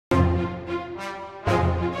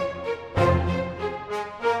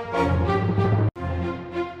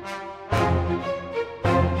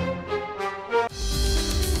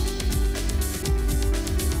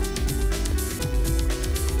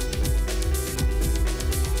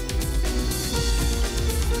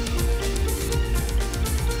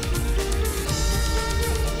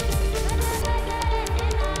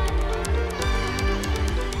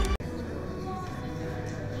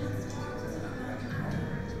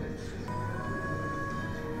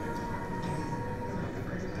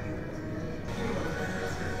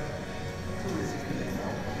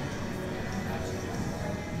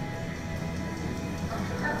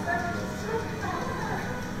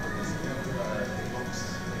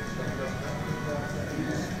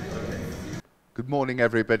Good morning,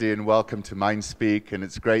 everybody, and welcome to MindSpeak. And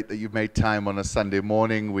it's great that you've made time on a Sunday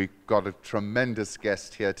morning. We've got a tremendous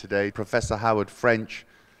guest here today, Professor Howard French.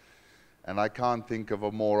 And I can't think of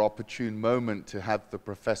a more opportune moment to have the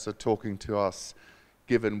professor talking to us,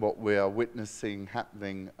 given what we are witnessing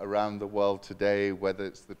happening around the world today, whether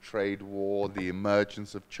it's the trade war, the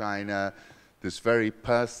emergence of China, this very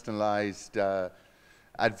personalized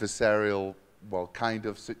adversarial, kind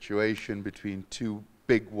of situation between two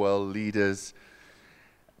big world leaders.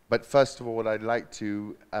 But first of all, I'd like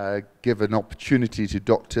to give an opportunity to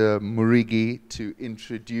Dr. Murigi to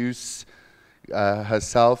introduce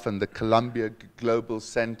herself and the Columbia Global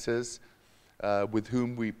Centers with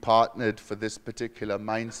whom we partnered for this particular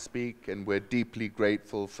MindSpeak, and we're deeply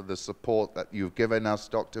grateful for the support that you've given us,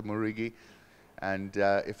 Dr. Murigi. And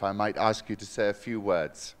if I might ask you to say a few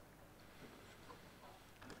words.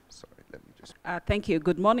 Sorry, let me just... Thank you.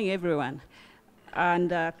 Good morning, everyone. And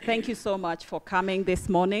thank you so much for coming this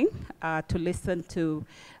morning to listen to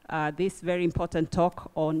this very important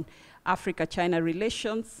talk on Africa-China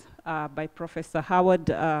relations by Professor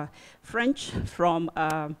Howard French from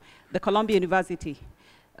the Columbia University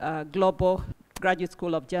Global Graduate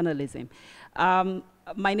School of Journalism.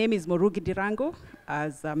 My name is Murugi Dirango,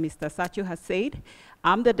 as Mr. Sachu has said.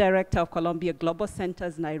 I'm the director of Columbia Global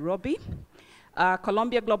Centers, Nairobi.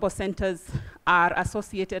 Columbia Global Centers are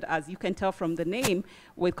associated, as you can tell from the name,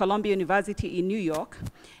 with Columbia University in New York.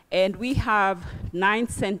 And we have 9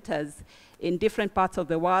 centers in different parts of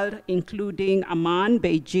the world, including Amman,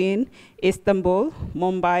 Beijing, Istanbul,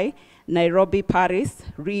 Mumbai, Nairobi, Paris,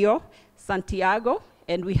 Rio, Santiago,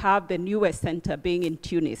 and we have the newest center being in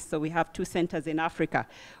Tunis. So we have 2 centers in Africa.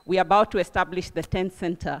 We're about to establish the 10th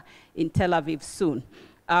center in Tel Aviv soon.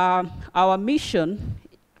 Our mission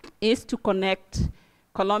is to connect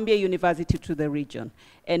Columbia University to the region.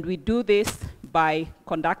 And we do this by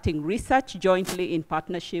conducting research jointly in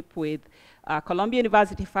partnership with Columbia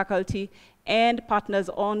University faculty and partners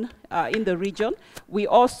in the region. We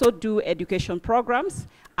also do education programs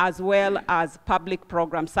as well as public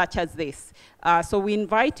programs such as this. So we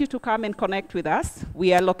invite you to come and connect with us.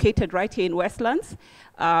 We are located right here in Westlands.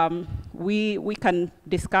 We can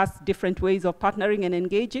discuss different ways of partnering and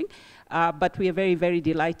engaging, but we are very, very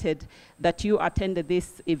delighted that you attended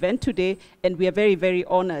this event today, and we are very, very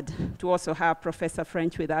honored to also have Professor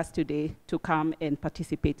French with us today to come and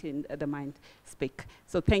participate in the MindSpeak.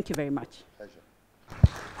 So thank you very much. Pleasure.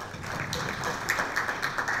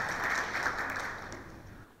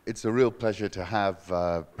 It's a real pleasure to have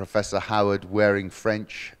Professor Howard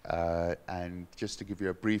Waring-French, and just to give you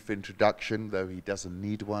a brief introduction, though he doesn't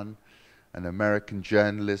need one, an American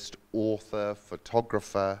journalist, author,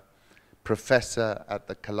 photographer, professor at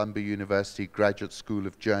the Columbia University Graduate School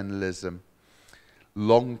of Journalism,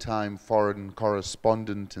 longtime foreign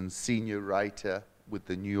correspondent and senior writer with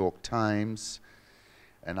the New York Times.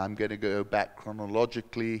 And I'm going to go back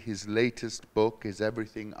chronologically. His latest book is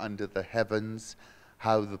Everything Under the Heavens: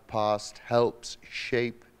 How the Past Helps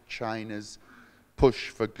Shape China's Push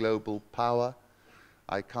for Global Power.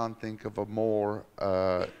 I can't think of a more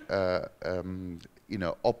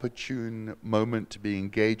opportune moment to be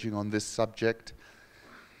engaging on this subject.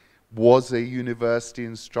 Was a university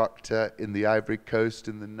instructor in the Ivory Coast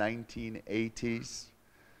in the 1980s.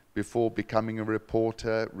 Before becoming a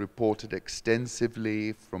reporter, reported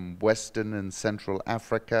extensively from Western and Central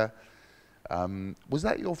Africa. Was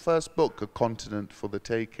that your first book, A Continent for the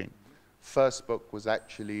Taking? First book was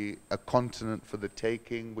actually A Continent for the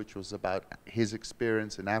Taking, which was about his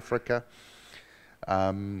experience in Africa.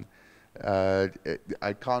 I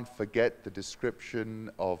can't forget the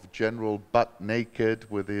description of General Buck Naked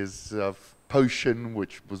with his potion,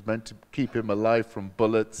 which was meant to keep him alive from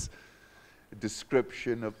bullets. A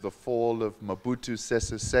description of the fall of Mobutu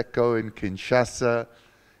Sese Seko in Kinshasa.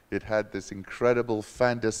 It had this incredible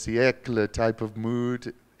fin de siècle type of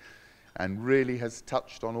mood, and really has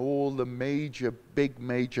touched on all the big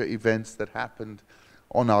major events that happened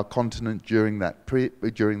on our continent during that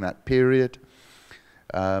period.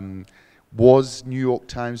 Was New York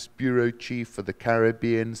Times bureau chief for the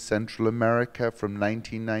Caribbean, Central America from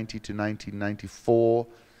 1990 to 1994,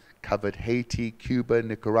 covered Haiti, Cuba,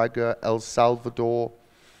 Nicaragua, El Salvador.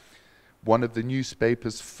 One of the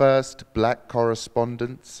newspaper's first black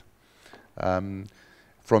correspondents. From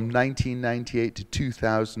 1998 to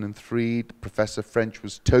 2003, Professor French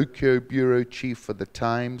was Tokyo bureau chief for the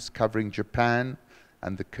Times, covering Japan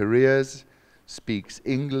and the Koreas. Speaks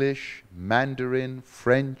English, Mandarin,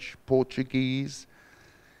 French, Portuguese,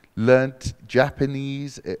 learnt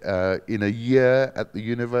Japanese in a year at the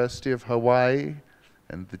University of Hawaii,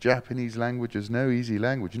 and the Japanese language is no easy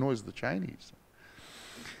language, nor is the Chinese.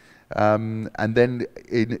 And then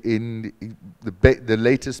in the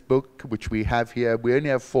latest book, which we have here, we only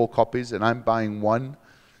have 4 copies, and I'm buying one,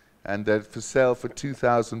 and they're for sale for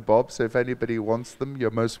 2,000 bob. So if anybody wants them,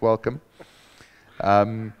 you're most welcome.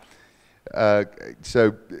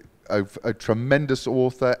 So a tremendous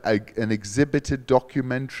author, an exhibited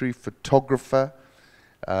documentary photographer,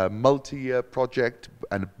 multi-year project,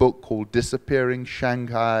 and a book called Disappearing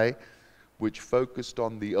Shanghai, which focused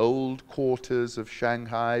on the old quarters of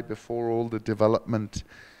Shanghai before all the development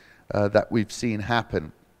that we've seen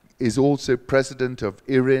happen. Is also president of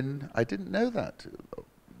IRIN. I didn't know that.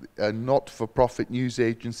 A not-for-profit news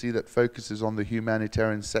agency that focuses on the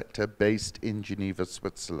humanitarian sector based in Geneva,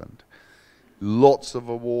 Switzerland. Lots of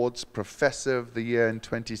awards, Professor of the Year in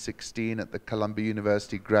 2016 at the Columbia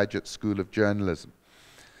University Graduate School of Journalism.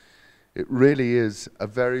 It really is a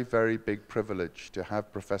very, very big privilege to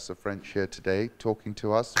have Professor French here today talking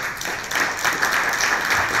to us.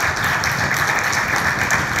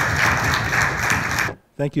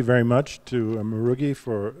 Thank you very much to Murugi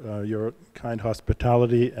for your kind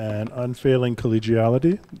hospitality and unfailing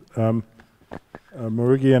collegiality.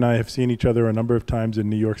 Murugi and I have seen each other a number of times in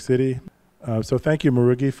New York City. So thank you,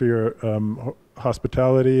 Murugi, for your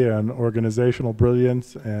hospitality and organizational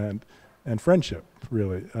brilliance and friendship,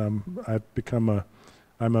 really. I'm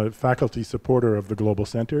a faculty supporter of the global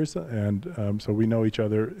centers, and so we know each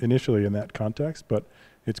other initially in that context, but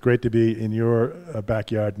it's great to be in your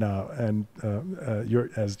backyard now and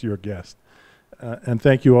as your guest. And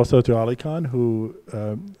thank you also to Ali Khan, who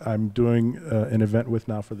I'm doing an event with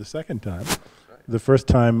now for the second time. The first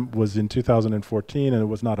time was in 2014, and it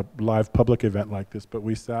was not a live public event like this, but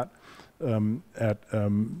we sat at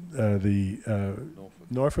the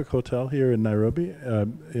Norfolk Hotel here in Nairobi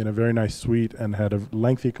in a very nice suite and had a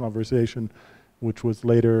lengthy conversation, which was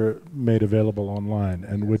later made available online,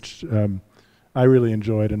 and which I really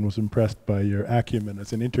enjoyed and was impressed by your acumen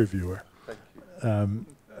as an interviewer. Thank you.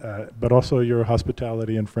 But also your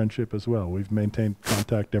hospitality and friendship as well. We've maintained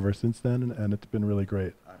contact ever since then, and it's been really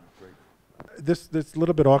great. This is a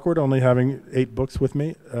little bit awkward, only having 8 books with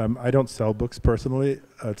me. I don't sell books personally.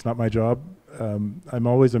 It's not my job. I'm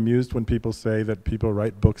always amused when people say that people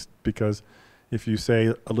write books because if you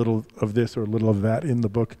say a little of this or a little of that in the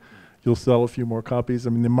book, you'll sell a few more copies. I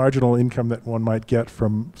mean, the marginal income that one might get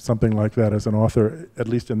from something like that as an author, at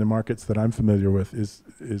least in the markets that I'm familiar with,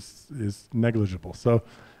 is negligible. So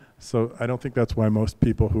I don't think that's why most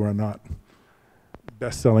people who are not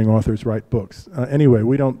best-selling authors write books. Anyway,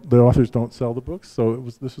 the authors don't sell the books, so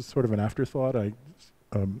this was sort of an afterthought. I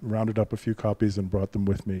rounded up a few copies and brought them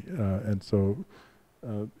with me, and so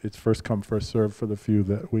it's first come, first served for the few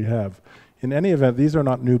that we have. In any event, these are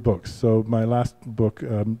not new books. So my last book,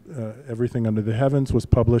 Everything Under the Heavens, was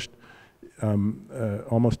published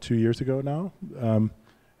almost 2 years ago now,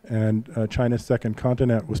 and China's Second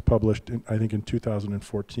Continent was published, I think, in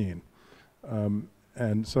 2014.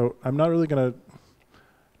 And so I'm not really going to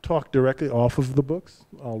talk directly off of the books.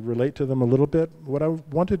 I'll relate to them a little bit. What I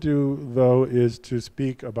want to do, though, is to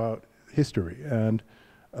speak about history, and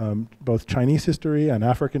both Chinese history and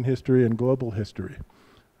African history and global history.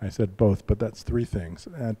 I said both, but that's 3 things.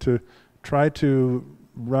 And to try to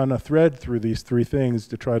run a thread through these 3 things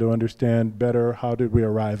to try to understand better how did we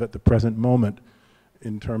arrive at the present moment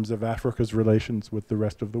in terms of Africa's relations with the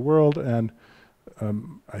rest of the world. And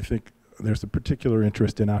I think there's a particular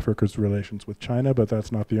interest in Africa's relations with China, but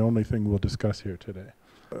that's not the only thing we'll discuss here today.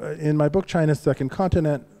 In my book, China's Second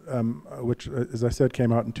Continent, which, as I said,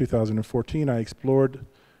 came out in 2014, I explored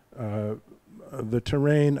the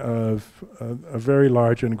terrain of a very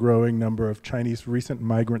large and growing number of Chinese recent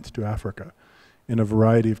migrants to Africa in a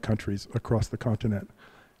variety of countries across the continent.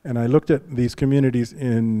 And I looked at these communities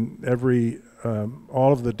in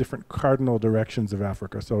all of the different cardinal directions of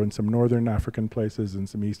Africa, so in some northern African places and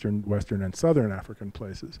some eastern, western, and southern African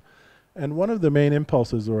places. And one of the main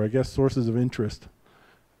impulses, or I guess sources of interest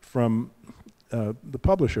from the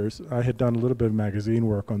publishers, I had done a little bit of magazine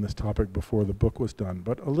work on this topic before the book was done,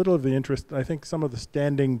 but a little of the interest, I think some of the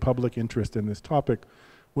standing public interest in this topic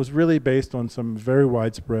was really based on some very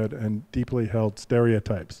widespread and deeply held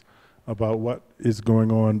stereotypes about what is going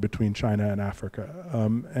on between China and Africa.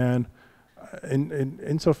 And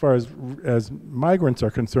insofar as migrants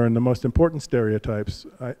are concerned, the most important stereotypes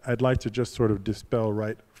I'd like to just sort of dispel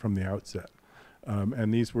right from the outset.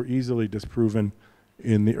 And these were easily disproven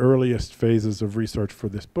in the earliest phases of research for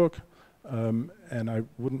this book, and I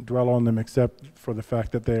wouldn't dwell on them except for the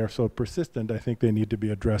fact that they are so persistent. I think they need to be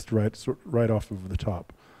addressed right off of the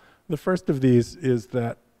top. The first of these is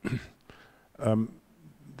that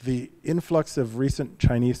the influx of recent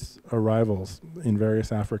Chinese arrivals in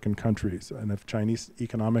various African countries and of Chinese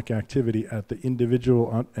economic activity at the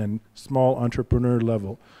individual and small entrepreneur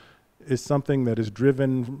level is something that is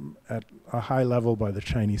driven at a high level by the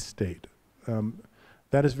Chinese state.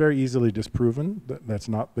 That is very easily disproven. That's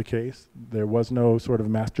not the case. There was no sort of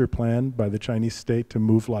master plan by the Chinese state to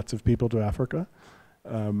move lots of people to Africa.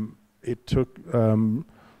 It took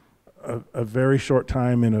a very short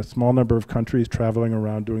time in a small number of countries traveling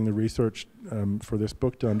around doing the research for this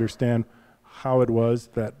book to understand how it was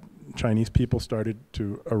that Chinese people started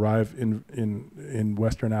to arrive in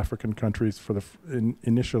Western African countries for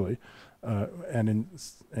initially, and in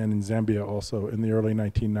Zambia also in the early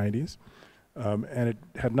 1990s. And it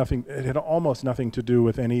had almost nothing to do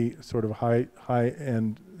with any sort of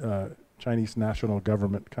high-end Chinese national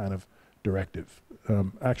government kind of directive.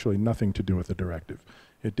 Actually, nothing to do with the directive.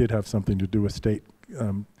 It did have something to do with state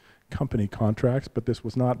company contracts, but this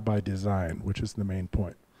was not by design, which is the main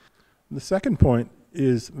point. The second point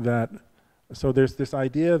is that, so there's this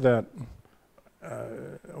idea that,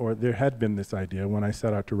 or there had been this idea when I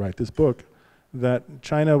set out to write this book, that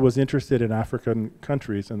China was interested in African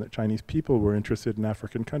countries and that Chinese people were interested in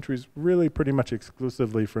African countries really pretty much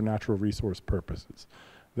exclusively for natural resource purposes.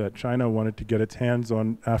 That China wanted to get its hands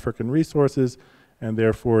on African resources and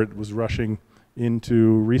therefore it was rushing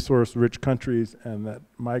into resource-rich countries and that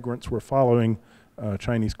migrants were following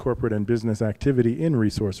Chinese corporate and business activity in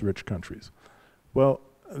resource-rich countries. Well,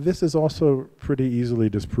 this is also pretty easily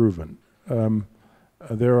disproven.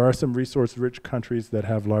 There are some resource-rich countries that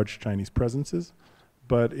have large Chinese presences,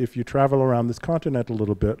 but if you travel around this continent a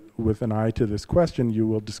little bit with an eye to this question, you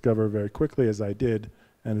will discover very quickly, as I did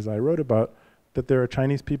and as I wrote about, that there are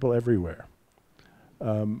Chinese people everywhere.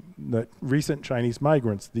 That recent Chinese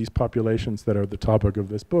migrants, these populations that are the topic of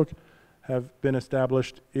this book, have been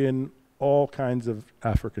established in all kinds of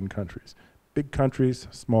African countries. Big countries,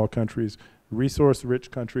 small countries, resource-rich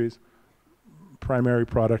countries, primary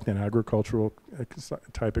product and agricultural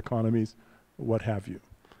type economies, what have you.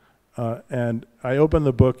 And I opened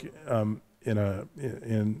the book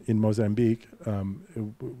in Mozambique,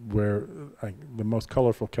 where the most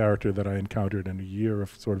colorful character that I encountered in a year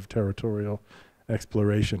of sort of territorial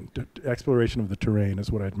exploration of the terrain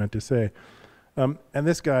is what I'd meant to say. And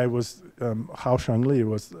this guy was, Hao Shangli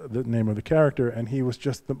was the name of the character, and he was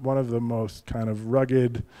just one of the most kind of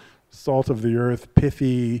rugged, salt of the earth,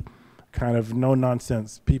 pithy, kind of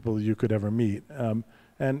no-nonsense people you could ever meet.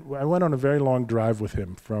 And I went on a very long drive with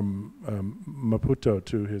him from Maputo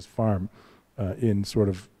to his farm in sort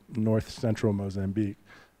of north-central Mozambique.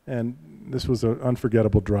 And this was an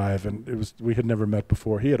unforgettable drive, and we had never met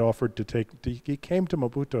before. He had offered he came to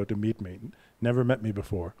Maputo to meet me, never met me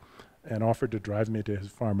before, and offered to drive me to his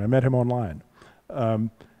farm. I met him online.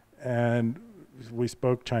 And we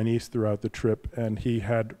spoke Chinese throughout the trip, and he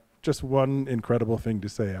had just one incredible thing to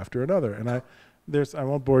say after another. And I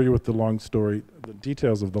won't bore you with the long story, the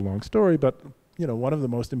details of the long story, but one of the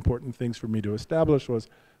most important things for me to establish was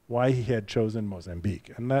why he had chosen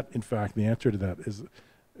Mozambique. And that, in fact, the answer to that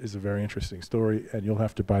is a very interesting story, and you'll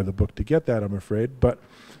have to buy the book to get that, I'm afraid. But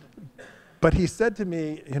he said to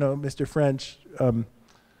me, Mr. French, the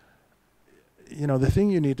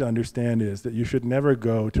thing you need to understand is that you should never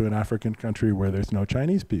go to an African country where there's no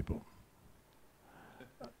Chinese people.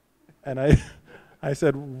 And I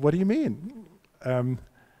said, what do you mean? And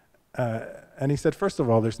he said, first of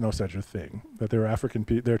all, there's no such a thing, that there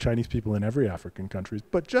are Chinese people in every African country.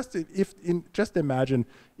 But just imagine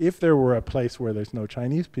if there were a place where there's no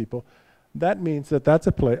Chinese people, that means that's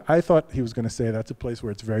a place, I thought he was going to say that's a place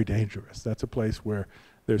where it's very dangerous. That's a place where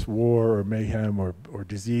there's war or mayhem or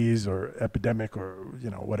disease or epidemic or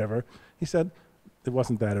whatever. He said, it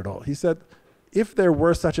wasn't that at all. He said, if there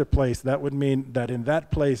were such a place, that would mean that in that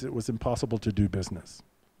place it was impossible to do business.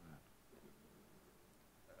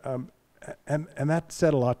 And that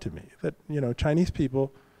said a lot to me, that Chinese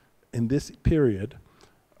people in this period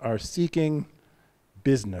are seeking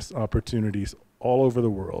business opportunities all over the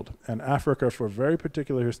world. And Africa, for very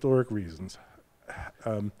particular historic reasons,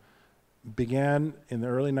 began in the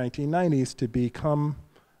early 1990s to become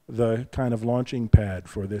the kind of launching pad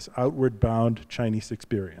for this outward bound Chinese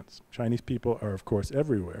experience. Chinese people are, of course,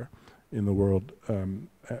 everywhere in the world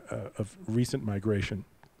of recent migration.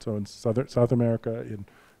 So in South America, in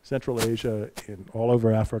Central Asia, in all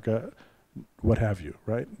over Africa, what have you,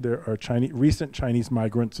 right? There are recent Chinese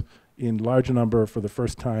migrants in large number for the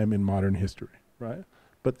first time in modern history, right?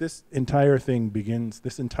 But this entire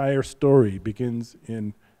story begins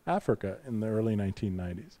in Africa in the early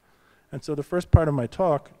 1990s. And so in the first part of my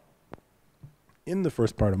talk,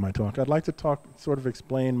 I'd like to sort of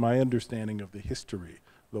explain my understanding of the history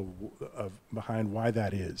behind why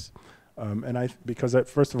that is. Because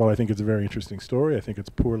first of all, I think it's a very interesting story. I think it's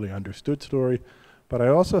a poorly understood story, but I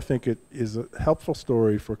also think it is a helpful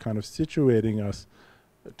story for kind of situating us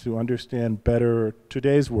to understand better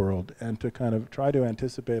today's world and to kind of try to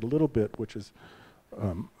anticipate a little bit, which is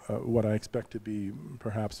what I expect to be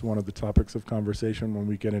perhaps one of the topics of conversation when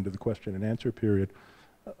we get into the question and answer period.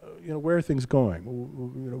 Where are things going?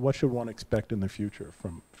 What should one expect in the future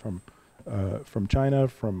from China,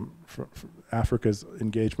 from Africa's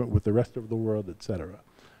engagement with the rest of the world, et cetera?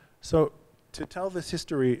 So to tell this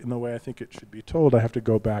history in the way I think it should be told, I have to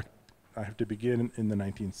go back. I have to begin in the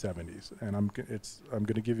 1970s, and I'm going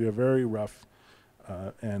to give you a very rough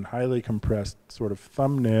and highly compressed sort of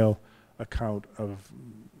thumbnail account of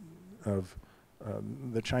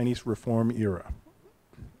the Chinese reform era.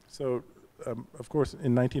 So, of course,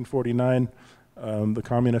 in 1949, the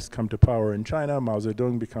communists come to power in China. Mao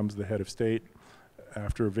Zedong becomes the head of state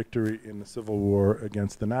after a victory in the civil war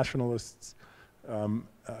against the nationalists.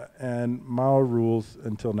 And Mao rules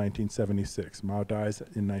until 1976. Mao dies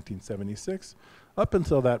in 1976. Up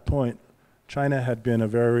until that point, China had been a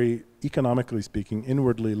very, economically speaking,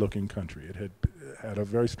 inwardly looking country. It had a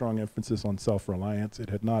very strong emphasis on self-reliance. It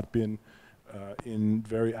had not been in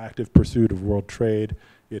very active pursuit of world trade.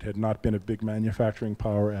 It had not been a big manufacturing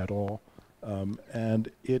power at all.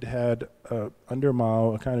 And it had, under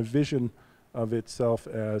Mao, a kind of vision of itself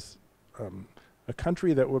as a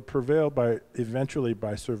country that would prevail eventually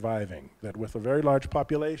by surviving, that with a very large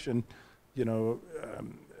population,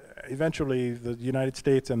 eventually the United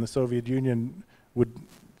States and the Soviet Union would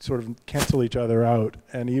sort of cancel each other out,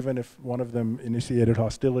 and even if one of them initiated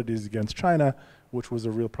hostilities against China, which was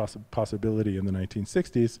a real possibility in the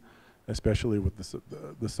 1960s, especially with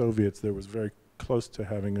the Soviets, there was very close to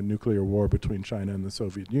having a nuclear war between China and the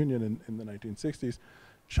Soviet Union in the 1960s.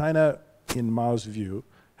 China, in Mao's view,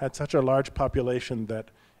 had such a large population that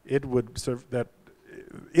it would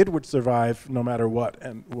survive no matter what,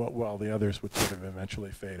 and while the others would sort of eventually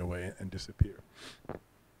fade away and disappear.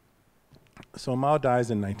 So Mao dies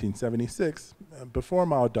in 1976. Before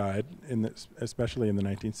Mao died, especially in the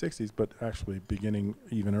 1960s, but actually beginning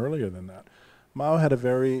even earlier than that, Mao had a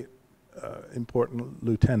very important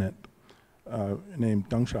lieutenant named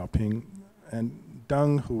Deng Xiaoping, and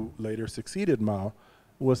Deng, who later succeeded Mao,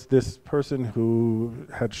 was this person who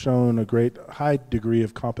had shown a high degree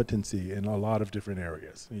of competency in a lot of different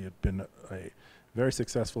areas. He had been a very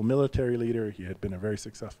successful military leader. He had been a very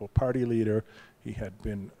successful party leader. He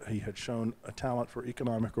had shown a talent for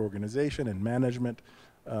economic organization and management,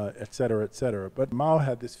 et cetera, et cetera. But Mao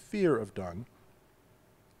had this fear of Deng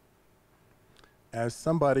as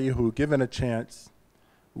somebody who, given a chance,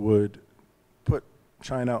 would put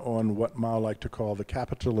China on what Mao liked to call the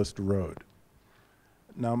capitalist road.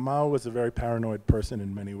 Now, Mao was a very paranoid person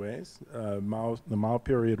in many ways. The Mao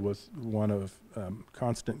period was one of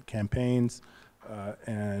constant campaigns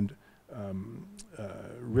and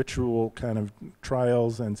ritual kind of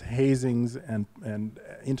trials and hazings and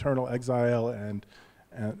internal exile and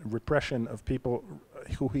repression of people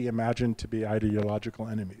who he imagined to be ideological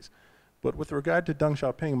enemies. But with regard to Deng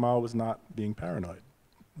Xiaoping, Mao was not being paranoid.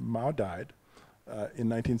 Mao died in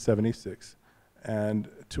 1976. And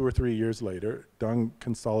 2 or 3 years later, Deng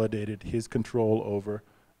consolidated his control over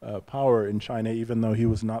power in China, even though he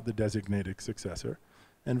was not the designated successor.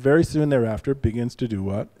 And very soon thereafter begins to do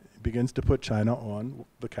what? Begins to put China on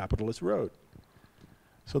the capitalist road.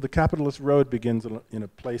 So the capitalist road begins in a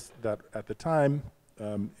place that at the time,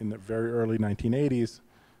 in the very early 1980s,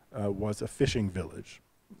 was a fishing village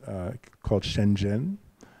called Shenzhen.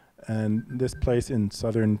 And this place in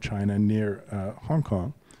southern China near Hong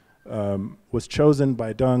Kong was chosen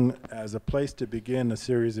by Deng as a place to begin a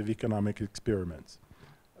series of economic experiments.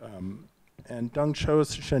 And Deng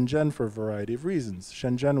chose Shenzhen for a variety of reasons.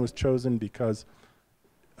 Shenzhen was chosen because,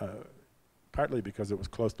 partly because it was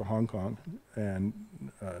close to Hong Kong, and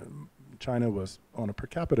China was, on a per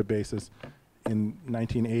capita basis, in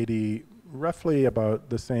 1980, roughly about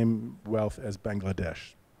the same wealth as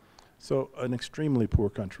Bangladesh. So an extremely poor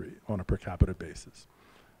country on a per capita basis.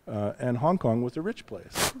 And Hong Kong was a rich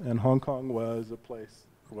place. And Hong Kong was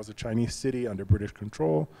a Chinese city under British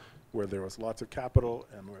control, where there was lots of capital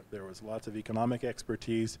and where there was lots of economic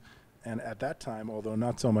expertise. And at that time, although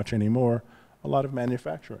not so much anymore, a lot of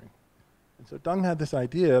manufacturing. And so Deng had this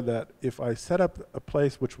idea that if I set up a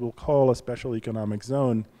place which we'll call a special economic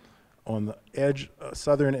zone on the edge,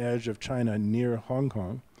 southern edge of China near Hong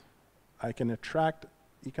Kong, I can attract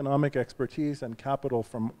economic expertise and capital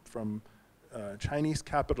from Chinese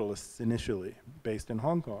capitalists initially based in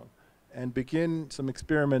Hong Kong, and begin some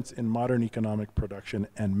experiments in modern economic production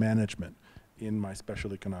and management in my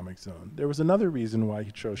special economic zone. There was another reason why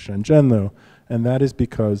he chose Shenzhen, though, and that is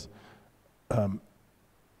because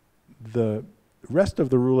the rest of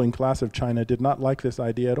the ruling class of China did not like this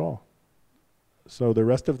idea at all. So the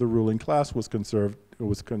rest of the ruling class was consisted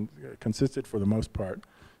for the most part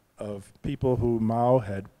of people who Mao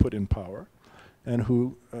had put in power and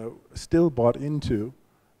who still bought into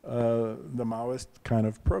the Maoist kind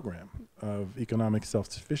of program of economic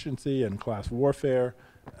self-sufficiency and class warfare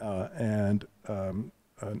and an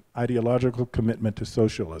ideological commitment to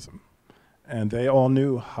socialism. And they all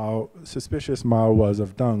knew how suspicious Mao was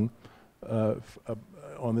of Deng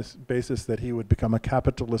on this basis that he would become a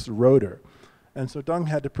capitalist roader. And so Deng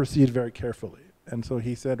had to proceed very carefully. And so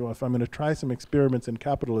he said, well, if I'm going to try some experiments in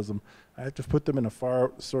capitalism, I have to put them in a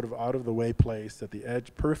far sort of out-of-the-way place at the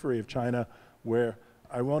edge, periphery of China, where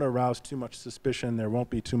I won't arouse too much suspicion, there won't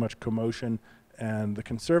be too much commotion, and the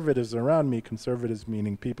conservatives around me, conservatives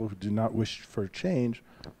meaning people who do not wish for change,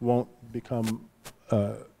 won't become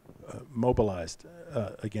mobilized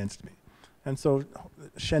against me. And so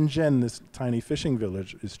Shenzhen, this tiny fishing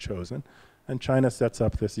village, is chosen, and China sets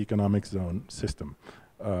up this economic zone system.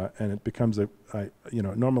 And it becomes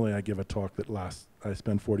normally I give a talk that lasts, I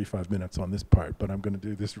spend 45 minutes on this part, but I'm going to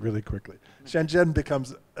do this really quickly. Shenzhen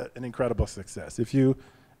becomes an incredible success.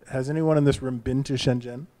 Has anyone in this room been to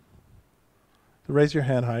Shenzhen? So raise your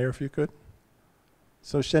hand higher if you could.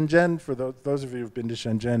 So Shenzhen, for those of you who've been to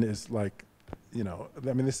Shenzhen, is like,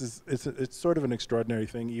 I mean, it's sort of an extraordinary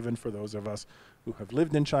thing, even for those of us who have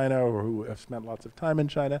lived in China or who have spent lots of time in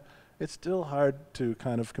China. It's still hard to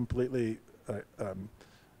kind of completely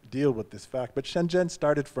deal with this fact. But Shenzhen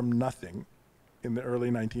started from nothing in the early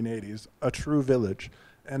 1980s, a true village,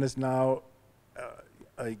 and is now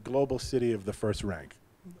a global city of the first rank.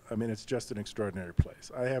 I mean, it's just an extraordinary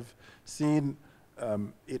place. I have seen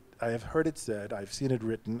it, I have heard it said, I've seen it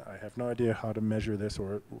written, I have no idea how to measure this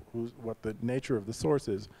or what the nature of the source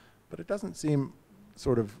is, but it doesn't seem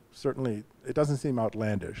it doesn't seem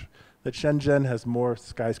outlandish that Shenzhen has more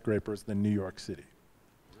skyscrapers than New York City.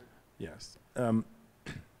 Yes.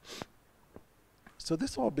 So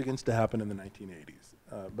this all begins to happen in the 1980s,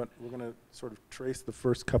 but we're going to sort of trace the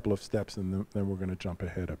first couple of steps and then we're going to jump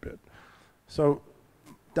ahead a bit. So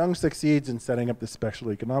Deng succeeds in setting up the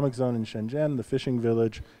special economic zone in Shenzhen, the fishing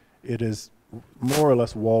village. It is more or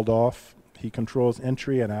less walled off. He controls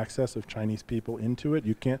entry and access of Chinese people into it.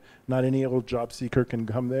 Not any old job seeker can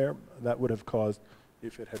come there. That would have caused,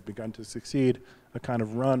 if it had begun to succeed, a kind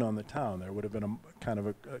of run on the town. There would have been a kind of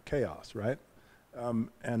a chaos, right?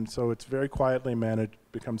 And so it's very quietly managed,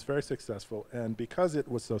 becomes very successful. And because it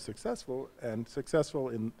was so successful, and successful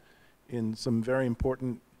in some very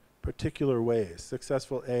important particular ways,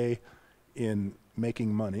 successful in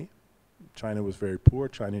making money. China was very poor,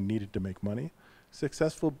 China needed to make money.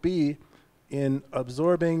 Successful B, in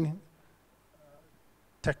absorbing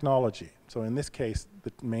technology. So in this case,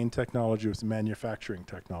 the main technology was manufacturing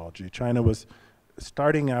technology. China was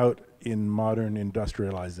starting out in modern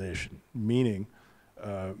industrialization, meaning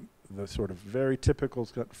the sort of very typical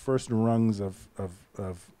first rungs of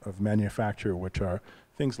manufacture, which are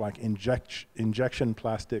things like injection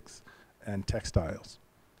plastics and textiles,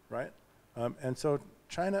 right? And so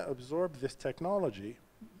China absorbed this technology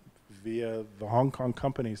via the Hong Kong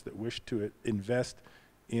companies that wished to invest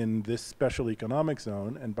in this special economic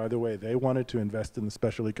zone. And by the way, they wanted to invest in the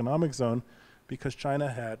special economic zone because China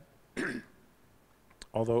had,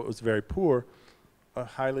 although it was very poor, a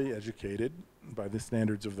highly educated, by the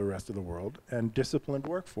standards of the rest of the world, and disciplined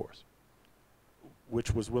workforce,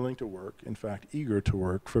 which was willing to work, in fact, eager to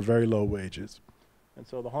work for very low wages. And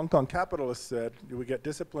so the Hong Kong capitalists said, we get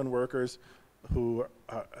disciplined workers who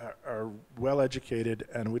are well educated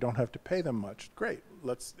and we don't have to pay them much. Great,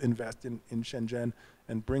 let's invest in Shenzhen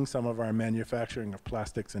and bring some of our manufacturing of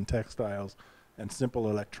plastics and textiles and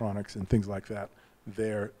simple electronics and things like that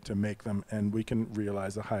there to make them, and we can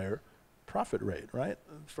realize a higher profit rate, right?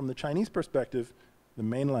 From the Chinese perspective, the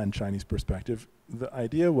mainland Chinese perspective, the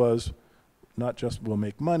idea was not just we'll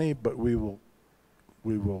make money, but we will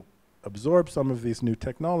absorb some of these new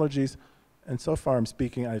technologies. And so far I'm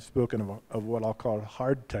speaking, I've spoken of what I'll call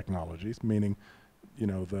hard technologies, meaning,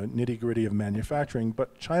 the nitty-gritty of manufacturing,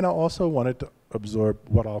 but China also wanted to absorb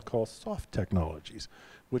what I'll call soft technologies,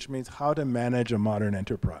 which means how to manage a modern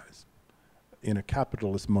enterprise in a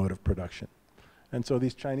capitalist mode of production. And so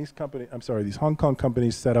these these Hong Kong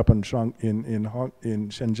companies set up in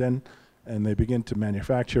Shenzhen, and they begin to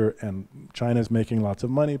manufacture, and China's making lots of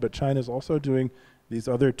money, but China's also doing these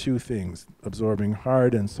other two things, absorbing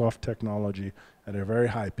hard and soft technology at a very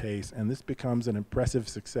high pace, and this becomes an impressive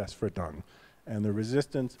success for Deng. and the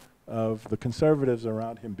resistance of the conservatives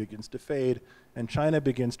around him begins to fade, and China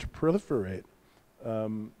begins to proliferate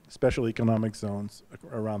special economic zones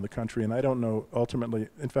around the country. And I don't know ultimately,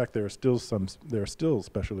 in fact, there are still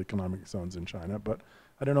special economic zones in China, but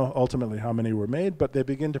I don't know ultimately how many were made, but they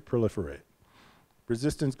begin to proliferate.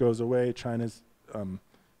 Resistance goes away. China's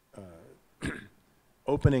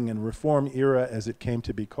opening and reform era, as it came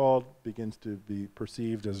to be called, begins to be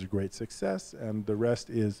perceived as a great success, and the rest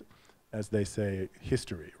is, as they say,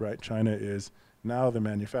 history, right? China is now the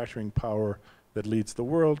manufacturing power that leads the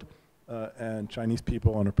world, and Chinese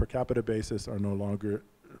people on a per capita basis are no longer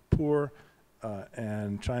poor,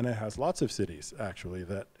 and China has lots of cities, actually,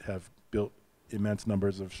 that have built immense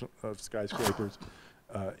numbers of skyscrapers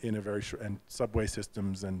in a very short, and subway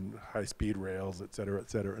systems and high-speed rails, et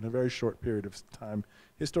cetera, in a very short period of time,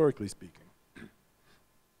 historically speaking.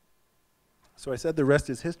 So I said the rest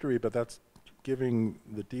is history, but that's giving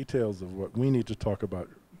the details of what we need to talk about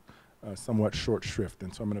somewhat short shrift.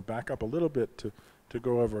 And so I'm going to back up a little bit to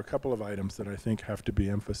go over a couple of items that I think have to be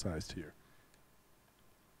emphasized here.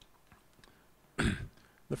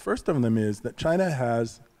 The first of them is that China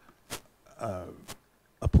has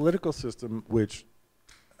a political system which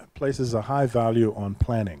places a high value on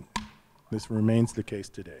planning. This remains the case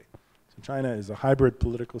today. So China is a hybrid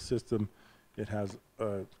political system. It has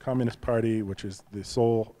a Communist Party, which is the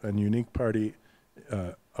sole and unique party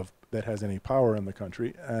that has any power in the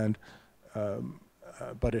country, and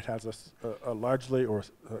but it has a largely,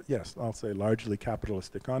 yes, I'll say largely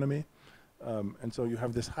capitalist economy. And so you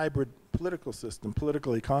have this hybrid political system,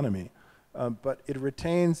 political economy, but it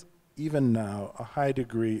retains even now a high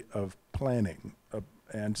degree of planning.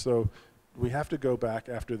 And so we have to go back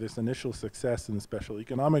after this initial success in the special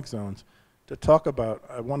economic zones to talk about,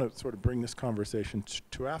 I want to sort of bring this conversation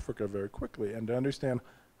to Africa very quickly and to understand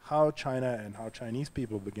how China and how Chinese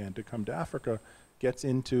people began to come to Africa gets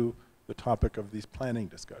into the topic of these planning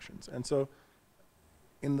discussions. And so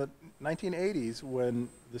in the 1980s, when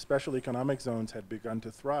the special economic zones had begun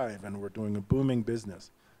to thrive and were doing a booming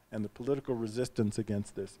business, and the political resistance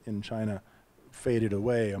against this in China faded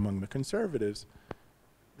away among the conservatives,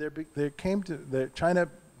 China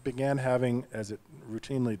began having, as it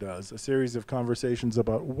routinely does, a series of conversations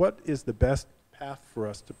about what is the best path for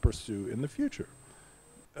us to pursue in the future.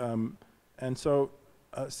 And so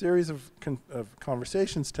a series of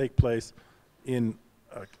conversations take place in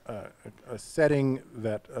a setting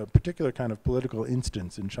that a particular kind of political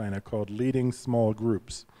instance in China called leading small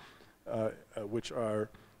groups, which are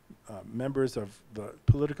members of the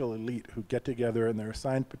political elite who get together and they're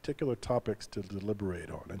assigned particular topics to deliberate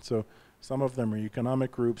on. And so some of them are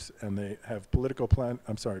economic groups, and they have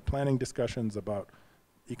planning discussions about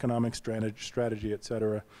economic strategy, et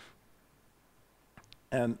cetera.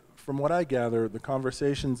 And from what I gather, the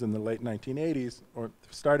conversations in the late 1980s, or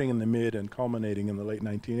starting in the mid and culminating in the late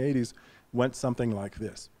 1980s, went something like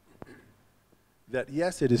this. That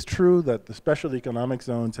yes, it is true that the special economic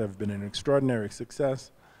zones have been an extraordinary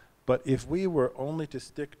success, but if we were only to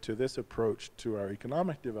stick to this approach to our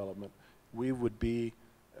economic development, we would be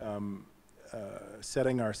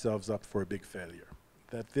setting ourselves up for a big failure.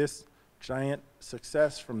 That this giant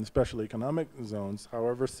success from the special economic zones,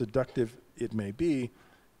 however seductive it may be,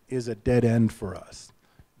 is a dead end for us.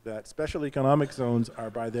 That special economic zones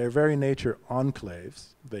are by their very nature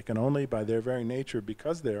enclaves. They can only, by their very nature,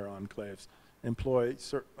 because they are enclaves, employ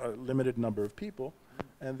a limited number of people,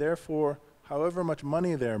 and therefore, however much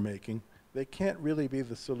money they're making, they can't really be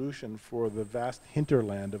the solution for the vast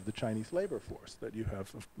hinterland of the Chinese labor force that you have.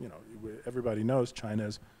 You know, everybody knows China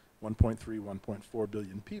is 1.3, 1.4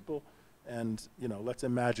 billion people, and let's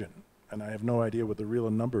imagine, and I have no idea what the real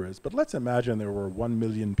number is, but let's imagine there were 1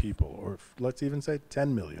 million people, or let's even say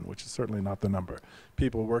 10 million, which is certainly not the number,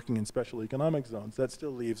 people working in special economic zones. That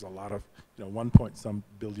still leaves a lot of, 1 point some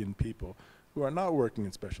billion people who are not working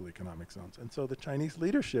in special economic zones. And so the Chinese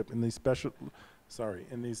leadership in these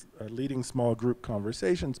leading small group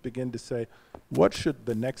conversations begin to say, what should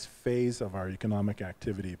the next phase of our economic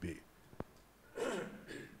activity be?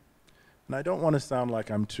 And I don't want to sound like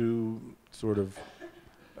I'm too sort of,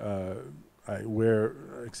 I wear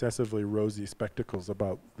excessively rosy spectacles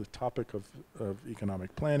about the topic of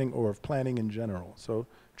economic planning or of planning in general. So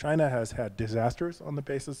China has had disasters on the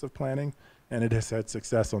basis of planning, and it has had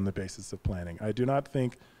success on the basis of planning. I do not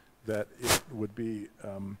think that it would be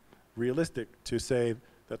realistic to say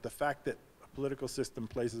that the fact that a political system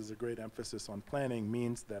places a great emphasis on planning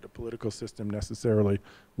means that a political system necessarily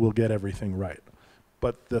will get everything right.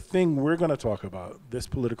 But the thing we're going to talk about, this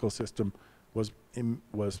political system was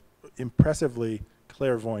impressively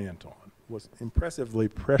clairvoyant on, was impressively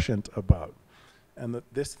prescient about. And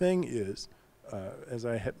this thing is as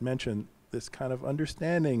I had mentioned, this kind of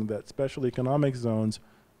understanding that special economic zones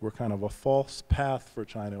were kind of a false path for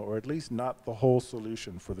China, or at least not the whole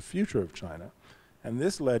solution for the future of China. And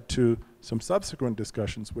this led to some subsequent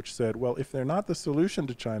discussions which said, well, if they're not the solution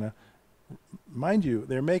to China, mind you,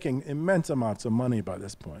 they're making immense amounts of money by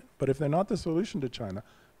this point, but if they're not the solution to China,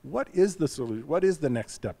 what is the solution? What is the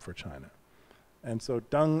next step for China? And so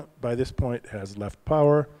Deng, by this point, has left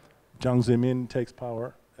power. Jiang Zemin takes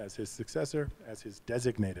power as his successor, as his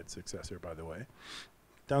designated successor, by the way.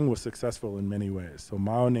 Deng was successful in many ways. So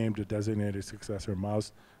Mao named a designated successor. Mao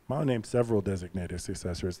named several designated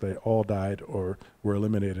successors. They all died or were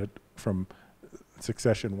eliminated from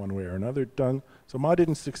succession one way or another. So Mao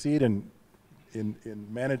didn't succeed in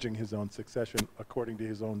managing his own succession according to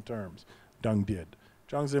his own terms. Deng did.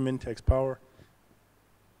 Jiang Zemin takes power.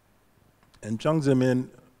 And Jiang Zemin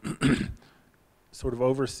sort of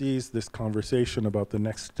oversees this conversation about the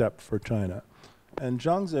next step for China. And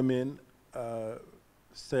Jiang Zemin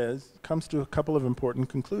comes to a couple of important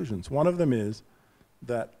conclusions. One of them is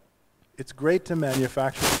that it's great to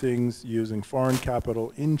manufacture things using foreign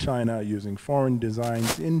capital in China, using foreign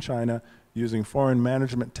designs in China, using foreign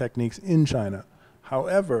management techniques in China.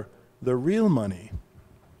 However, the real money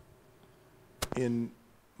in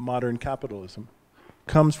modern capitalism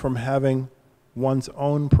comes from having one's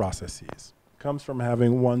own processes, comes from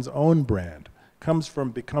having one's own brand, comes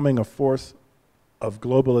from becoming a force of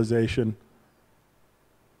globalization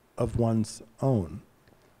of one's own.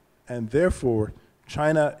 And therefore,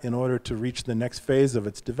 China, in order to reach the next phase of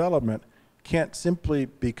its development, can't simply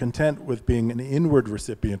be content with being an inward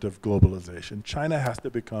recipient of globalization. China has to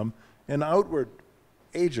become an outward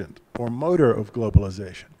agent or motor of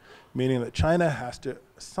globalization, meaning that China has to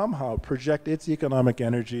somehow project its economic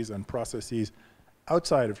energies and processes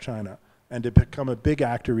outside of China and to become a big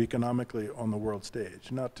actor economically on the world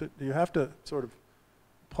stage. Now, you have to sort of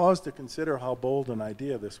pause to consider how bold an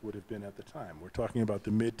idea this would have been at the time. We're talking about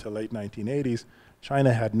the mid to late 1980s.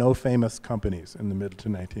 China had no famous companies in the mid to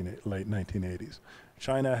late 1980s.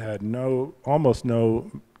 China had almost no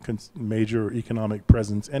major economic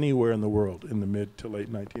presence anywhere in the world in the mid to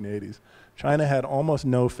late 1980s. China had almost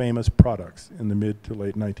no famous products in the mid to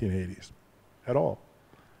late 1980s at all.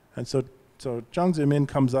 And so Jiang Zemin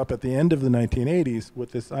comes up at the end of the 1980s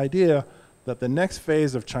with this idea that the next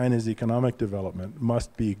phase of China's economic development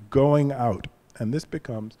must be going out. And this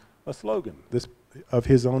becomes a slogan of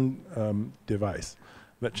his own device,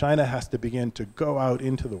 that China has to begin to go out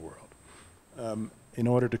into the world in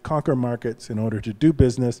order to conquer markets, in order to do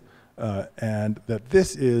business, and that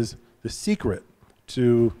this is the secret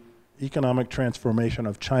to economic transformation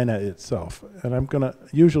of China itself. And I'm going to,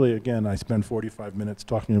 usually, again, I spend 45 minutes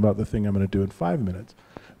talking about the thing I'm going to do in 5 minutes.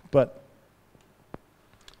 But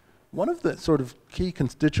one of the sort of key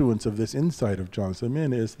constituents of this insight of Jiang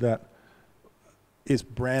Zemin is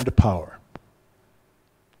brand power.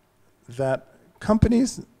 That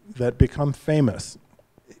companies that become famous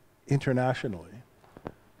internationally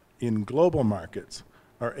in global markets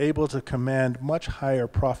are able to command much higher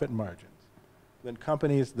profit margins than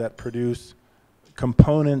companies that produce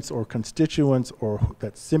components or constituents or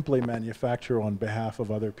that simply manufacture on behalf of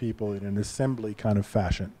other people in an assembly kind of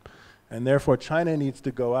fashion. And therefore, China needs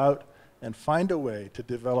to go out and find a way to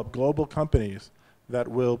develop global companies that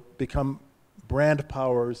will become brand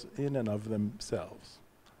powers in and of themselves.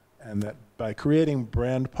 And that by creating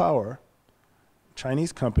brand power,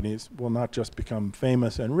 Chinese companies will not just become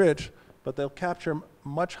famous and rich, but they'll capture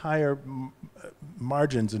much higher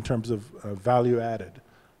margins in terms of value added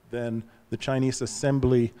than the Chinese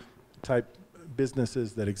assembly type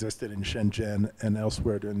businesses that existed in Shenzhen and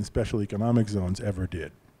elsewhere in the special economic zones ever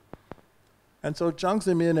did. And so Jiang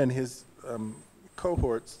Zemin and his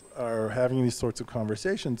cohorts are having these sorts of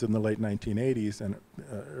conversations in the late 1980s and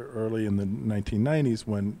early in the 1990s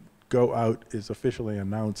when go out is officially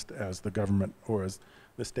announced as the government or as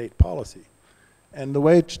the state policy. And the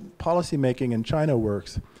way policy making in China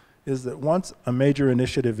works is that once a major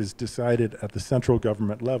initiative is decided at the central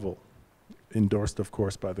government level, endorsed of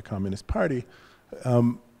course by the Communist Party,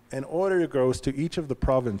 an order goes to each of the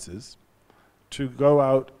provinces to go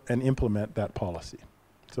out and implement that policy.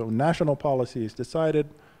 So national policy is decided,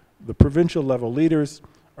 the provincial level leaders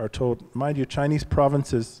are told, mind you, Chinese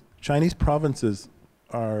provinces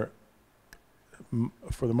are,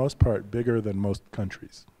 for the most part, bigger than most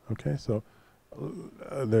countries, okay? So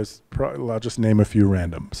I'll just name a few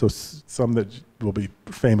random. So some that will be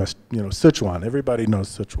famous, Sichuan, everybody knows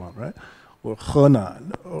Sichuan, right? Or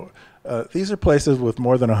Henan, these are places with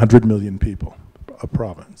more than 100 million people, a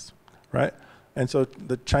province, right? And so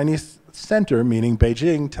the Chinese center, meaning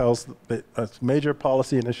Beijing, tells that a major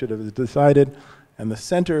policy initiative is decided, and the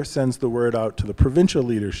center sends the word out to the provincial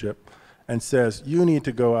leadership and says, you need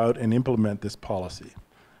to go out and implement this policy.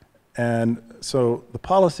 And so the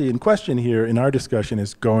policy in question here in our discussion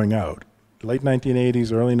is going out. Late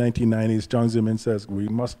 1980s, early 1990s, Jiang Zemin says we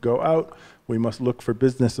must go out, we must look for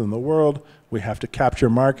business in the world, we have to capture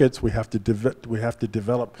markets, we have to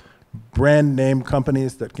develop brand name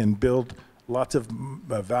companies that can build lots of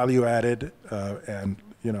value added and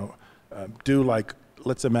do like,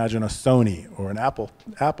 let's imagine a Sony or an Apple.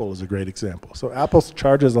 Apple is a great example. So Apple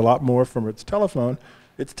charges a lot more from its telephone.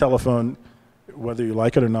 Its telephone, whether you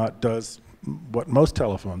like it or not, does what most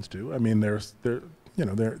telephones do. I mean, there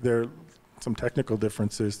are some technical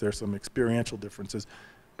differences, there's some experiential differences,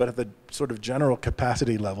 but at the sort of general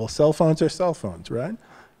capacity level, cell phones are cell phones, right?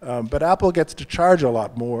 But Apple gets to charge a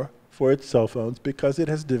lot more for its cell phones because it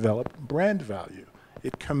has developed brand value.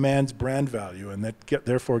 It commands brand value, and that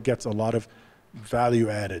therefore gets a lot of value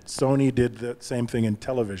added. Sony did the same thing in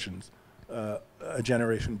televisions a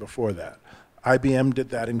generation before that. IBM did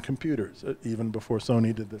that in computers, even before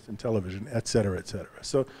Sony did this in television, et cetera, et cetera.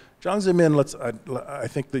 So Jiang Zemin, I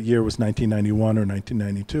think the year was 1991 or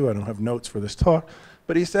 1992, I don't have notes for this talk,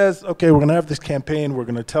 but he says, okay, we're gonna have this campaign, we're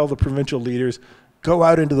gonna tell the provincial leaders, go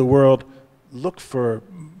out into the world, look for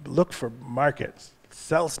markets,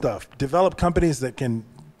 sell stuff, develop companies that can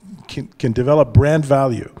develop brand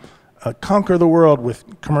value, conquer the world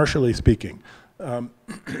with, commercially speaking.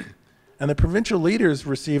 And the provincial leaders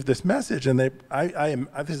received this message, and this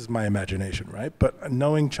is my imagination, right? But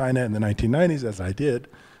knowing China in the 1990s, as I did,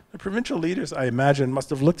 the provincial leaders, I imagine,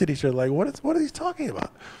 must have looked at each other like, what are these talking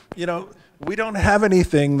about? You know, we don't have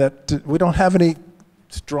anything we don't have any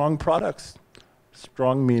strong products,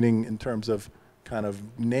 strong meaning in terms of kind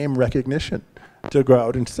of name recognition to go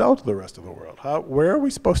out and sell to the rest of the world. Where are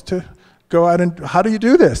we supposed to go out and, how do you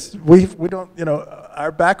do this? We don't,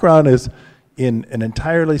 our background is in an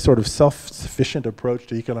entirely sort of self-sufficient approach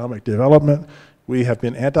to economic development. We have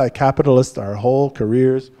been anti-capitalist our whole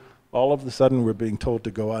careers. All of a sudden we're being told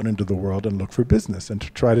to go out into the world and look for business and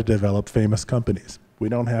to try to develop famous companies. We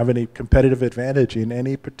don't have any competitive advantage in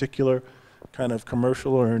any particular kind of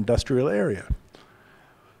commercial or industrial area.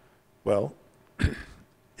 Well,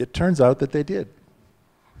 it turns out that they did.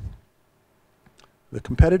 The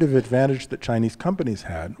competitive advantage that Chinese companies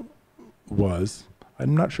had was,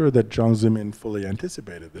 I'm not sure that Jiang Zemin fully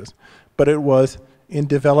anticipated this, but it was in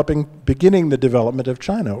beginning the development of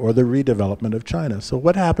China, or the redevelopment of China. So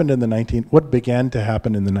what happened in what began to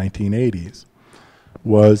happen in the 1980s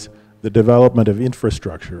was the development of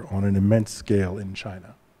infrastructure on an immense scale in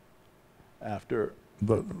China. After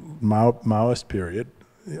the Maoist period,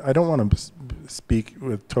 I don't want to speak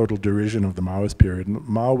with total derision of the Maoist period.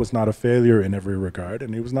 Mao was not a failure in every regard,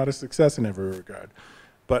 and he was not a success in every regard.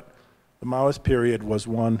 But the Maoist period was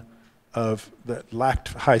one that lacked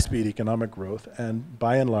high-speed economic growth and,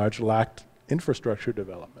 by and large, lacked infrastructure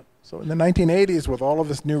development. So in the 1980s, with all of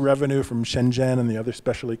this new revenue from Shenzhen and the other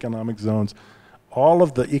special economic zones, all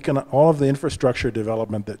of the infrastructure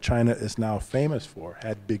development that China is now famous for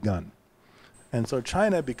had begun. And so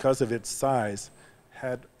China, because of its size,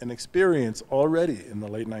 had an experience already in the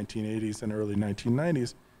late 1980s and early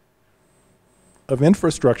 1990s of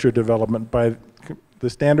infrastructure development by the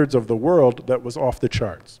standards of the world that was off the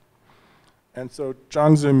charts. And so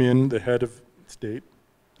Jiang Zemin, the head of state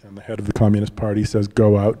and the head of the Communist Party, says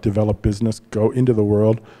go out, develop business, go into the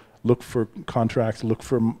world, look for contracts, look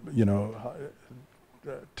for,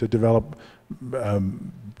 to develop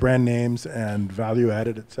brand names and value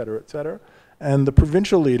added, et cetera, et cetera. And the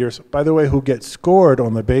provincial leaders, by the way, who get scored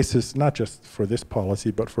on the basis, not just for this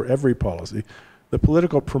policy, but for every policy, the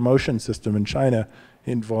political promotion system in China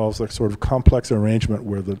involves a sort of complex arrangement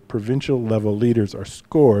where the provincial level leaders are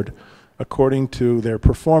scored according to their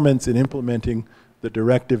performance in implementing the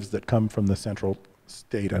directives that come from the central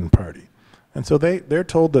state and party. And so they're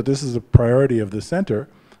told that this is a priority of the center,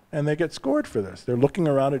 and they get scored for this. They're looking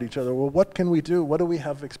around at each other, well, what can we do? What do we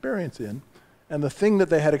have experience in? And the thing that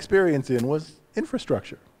they had experience in was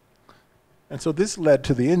infrastructure. And so this led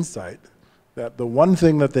to the insight that the one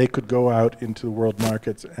thing that they could go out into world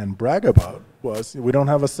markets and brag about was, we don't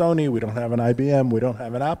have a Sony, we don't have an IBM, we don't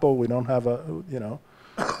have an Apple, we don't have a,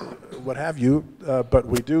 what have you, but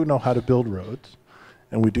we do know how to build roads,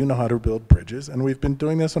 and we do know how to build bridges, and we've been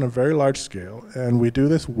doing this on a very large scale, and we do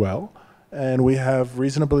this well, and we have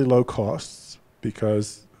reasonably low costs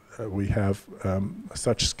because we have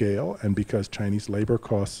such scale, and because Chinese labor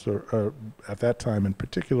costs are at that time in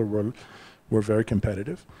particular were very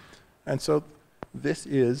competitive. And so this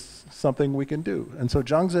is something we can do. And so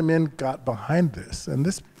Jiang Zemin got behind this. And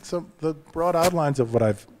this, so the broad outlines of what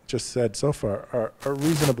I've just said so far are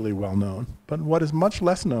reasonably well known. But what is much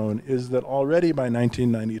less known is that already by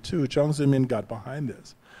 1992, Jiang Zemin got behind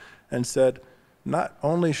this and said, not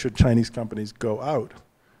only should Chinese companies go out,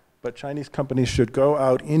 but Chinese companies should go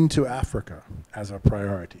out into Africa as a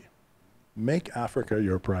priority. Make Africa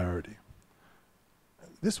your priority.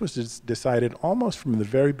 This was decided almost from the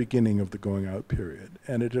very beginning of the going out period,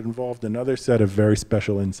 and it involved another set of very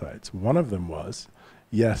special insights. One of them was,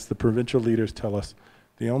 yes, the provincial leaders tell us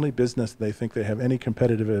the only business they think they have any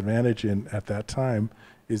competitive advantage in at that time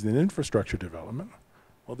is in infrastructure development.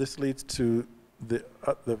 Well, this leads to the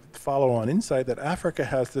follow-on insight that Africa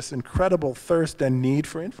has this incredible thirst and need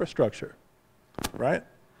for infrastructure, right?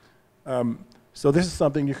 So this is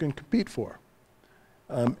something you can compete for.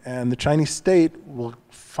 And the Chinese state will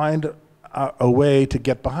find a way to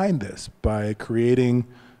get behind this by creating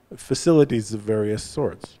facilities of various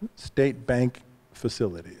sorts, state bank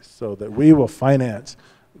facilities, so that we will finance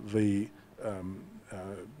the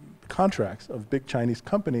contracts of big Chinese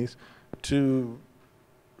companies to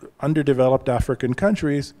underdeveloped African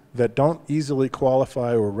countries that don't easily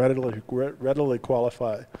qualify or readily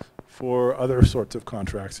qualify for other sorts of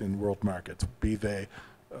contracts in world markets, be they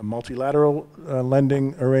multilateral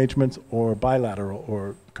lending arrangements or bilateral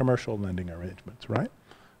or commercial lending arrangements, right?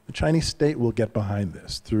 The Chinese state will get behind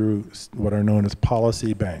this through what are known as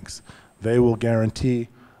policy banks. They will guarantee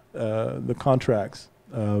the contracts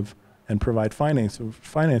of and provide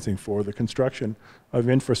financing for the construction of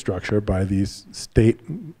infrastructure by these state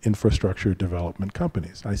infrastructure development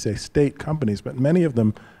companies. I say state companies, but many of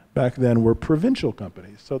them back then were provincial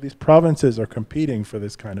companies. So these provinces are competing for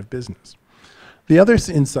this kind of business. The other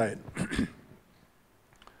insight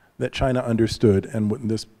that China understood, and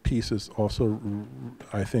this piece is also,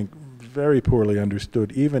 I think, very poorly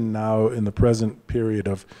understood, even now in the present period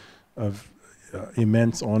of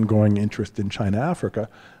immense ongoing interest in China-Africa,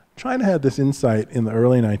 China had this insight in the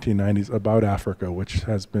early 1990s about Africa, which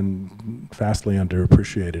has been vastly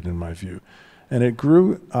underappreciated in my view. And it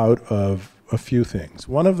grew out of a few things.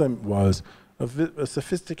 One of them was a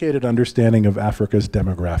sophisticated understanding of Africa's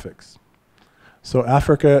demographics. So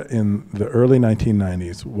Africa in the early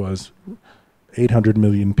 1990s was 800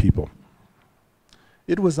 million people.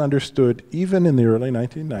 It was understood even in the early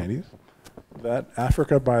 1990s that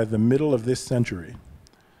Africa by the middle of this century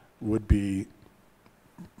would be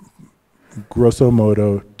grosso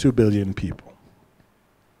modo 2 billion people.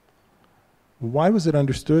 Why was it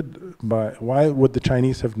understood why would the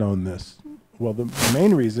Chinese have known this? Well, the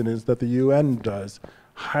main reason is that the UN does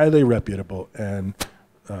highly reputable and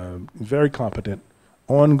very competent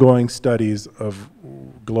ongoing studies of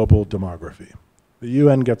global demography. The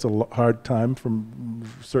UN gets a hard time from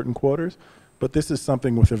certain quarters, but this is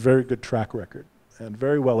something with a very good track record and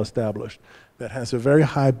very well established that has a very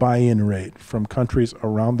high buy-in rate from countries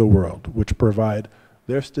around the world, which provide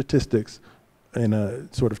their statistics in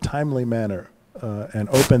a sort of timely manner and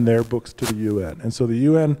open their books to the UN. And so the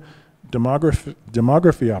UN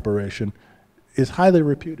demography operation is highly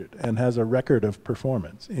reputed and has a record of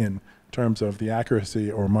performance in terms of the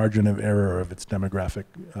accuracy or margin of error of its demographic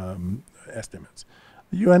estimates.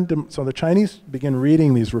 The UN, so the Chinese begin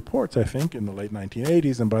reading these reports, I think, in the late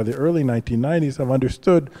 1980s, and by the early 1990s have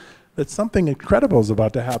understood that something incredible is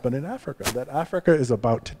about to happen in Africa, that Africa is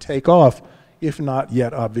about to take off, if not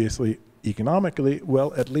yet obviously economically,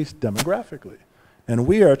 well, at least demographically. And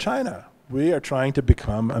we are China. We are trying to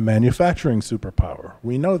become a manufacturing superpower.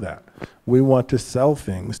 We know that. We want to sell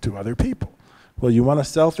things to other people. Well, you want to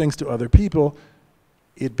sell things to other people,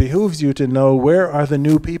 it behooves you to know where are the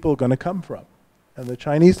new people going to come from. And the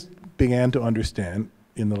Chinese began to understand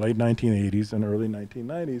in the late 1980s and early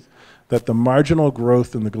 1990s that the marginal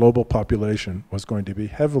growth in the global population was going to be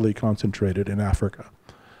heavily concentrated in Africa.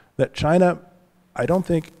 That China, I don't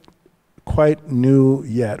think, quite knew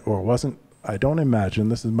yet, or wasn't, I don't imagine,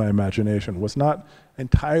 this is my imagination, was not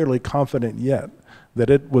entirely confident yet that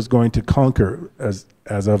it was going to conquer, as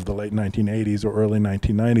of the late 1980s or early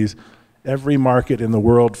 1990s, every market in the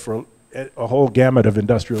world for a whole gamut of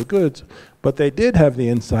industrial goods. But they did have the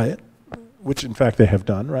insight, which in fact they have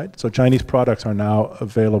done, right? So Chinese products are now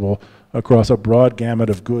available across a broad gamut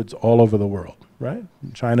of goods all over the world, right?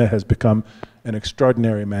 China has become an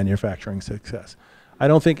extraordinary manufacturing success. I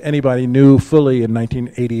don't think anybody knew fully in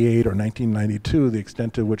 1988 or 1992 the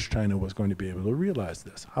extent to which China was going to be able to realize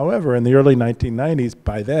this. However, in the early 1990s,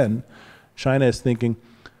 by then, China is thinking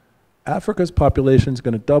Africa's population is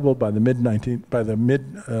going to double by the middle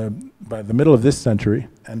of this century,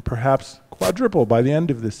 and perhaps quadruple by the end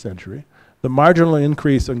of this century, the marginal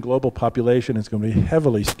increase in global population is going to be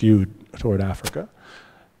heavily skewed toward Africa.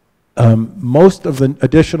 Most of the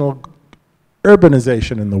additional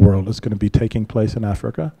urbanization in the world is going to be taking place in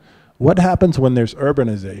Africa. What happens when there's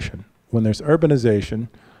urbanization? When there's urbanization,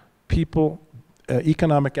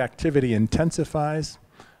 economic activity intensifies.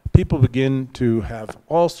 People begin to have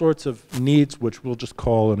all sorts of needs, which we'll just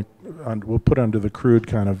call, we'll put under the crude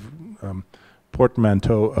kind of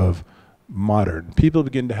portmanteau of modern. People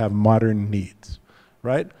begin to have modern needs,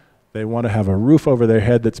 right? They want to have a roof over their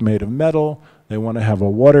head that's made of metal. They want to have a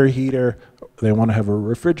water heater. They want to have a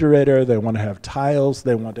refrigerator. They want to have tiles.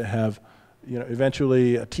 They want to have,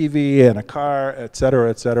 eventually a TV and a car, et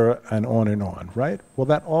cetera, and on, right? Well,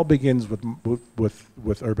 that all begins with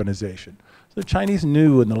urbanization. So the Chinese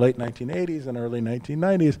knew in the late 1980s and early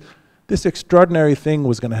 1990s, this extraordinary thing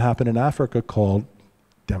was going to happen in Africa called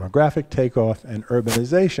demographic takeoff and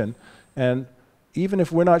urbanization. And even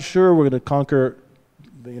if we're not sure we're going to conquer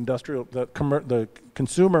the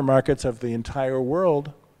consumer markets of the entire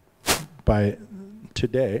world by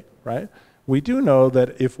today, right? We do know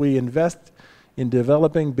that if we invest in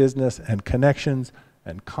developing business and connections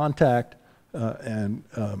and contact and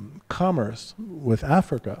commerce with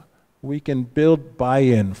Africa, we can build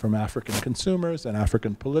buy-in from African consumers and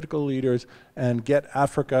African political leaders and get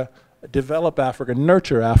Africa, develop Africa,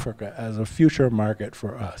 nurture Africa as a future market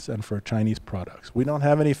for us and for Chinese products. We don't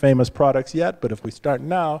have any famous products yet, but if we start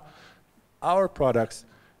now, our products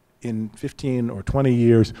in 15 or 20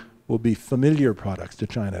 years will be familiar products to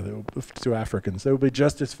China, to Africans. They will be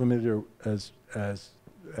just as familiar as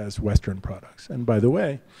Western products. And by the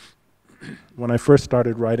way, when I first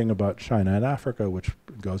started writing about China and Africa, which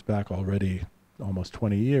goes back already almost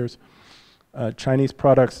 20 years, Chinese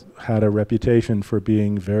products had a reputation for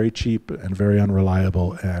being very cheap and very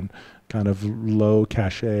unreliable and kind of low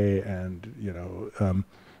cachet and,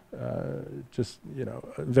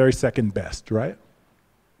 very second best, right?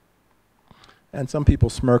 And some people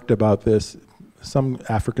smirked about this. Some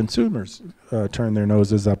African consumers turned their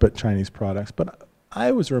noses up at Chinese products, but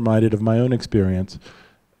I was reminded of my own experience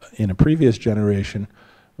in a previous generation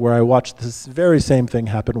where I watched this very same thing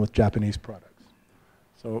happen with Japanese products.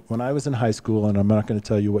 So when I was in high school, and I'm not going to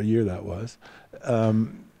tell you what year that was,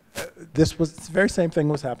 this very same thing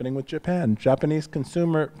was happening with Japan. Japanese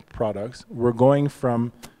consumer products were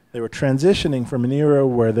they were transitioning from an era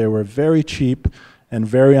where they were very cheap and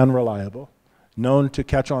very unreliable, known to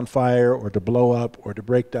catch on fire or to blow up or to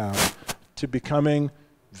break down, to becoming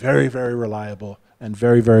very, very reliable and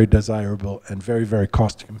very, very desirable and very, very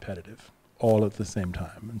cost competitive, all at the same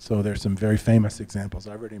time. And so there's some very famous examples.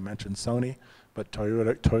 I already mentioned Sony, but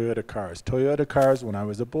Toyota cars. Toyota cars, when I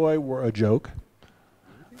was a boy, were a joke.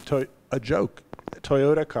 A joke.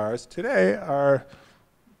 Toyota cars today are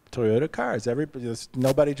Toyota cars.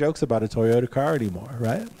 Nobody jokes about a Toyota car anymore,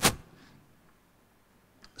 right?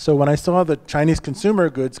 So when I saw the Chinese consumer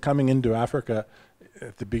goods coming into Africa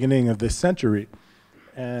at the beginning of this century,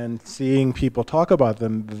 and seeing people talk about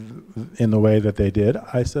them in the way that they did,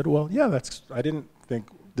 I said, well, yeah, I didn't think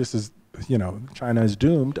this is, China is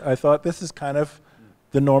doomed. I thought this is kind of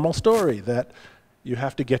the normal story, that you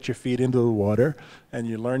have to get your feet into the water and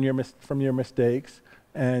you learn from your mistakes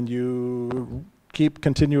and you keep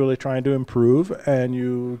continually trying to improve and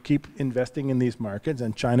you keep investing in these markets.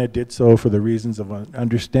 And China did so for the reasons of an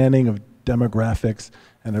understanding of demographics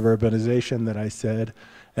and of urbanization that I said,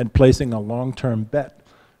 and placing a long-term bet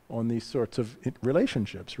on these sorts of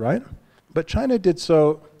relationships, right? But China did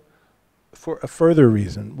so for a further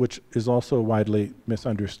reason, which is also widely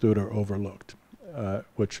misunderstood or overlooked,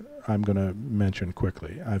 which I'm going to mention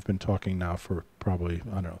quickly. I've been talking now for probably,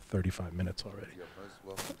 35 minutes already.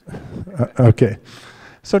 Okay.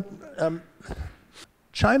 So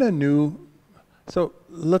China knew, so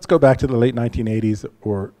let's go back to the late 1980s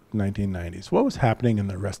or 1990s. What was happening in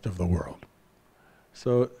the rest of the world?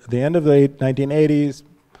 So at the end of the 1980s,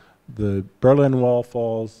 the Berlin Wall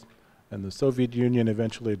falls, and the Soviet Union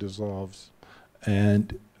eventually dissolves,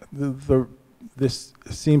 and this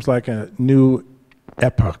seems like a new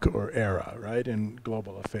epoch or era, right, in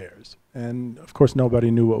global affairs. And of course,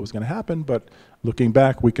 nobody knew what was going to happen, but looking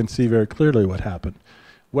back, we can see very clearly what happened.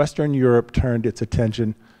 Western Europe turned its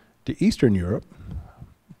attention to Eastern Europe,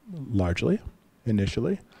 largely,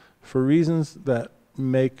 initially, for reasons that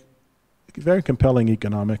make very compelling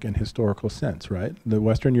economic and historical sense, right? The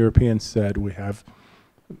Western Europeans said, we have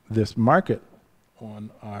this market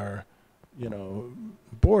on our,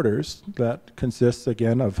 borders that consists,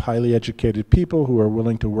 again, of highly educated people who are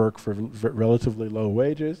willing to work for relatively low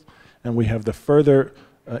wages, and we have the further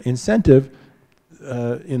incentive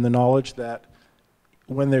in the knowledge that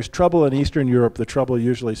when there's trouble in Eastern Europe, the trouble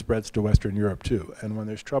usually spreads to Western Europe too. And when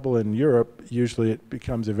there's trouble in Europe, usually it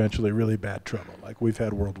becomes eventually really bad trouble. Like we've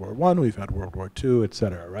had World War I, we've had World War II, et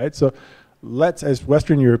cetera, right? So let's, as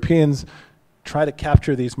Western Europeans, try to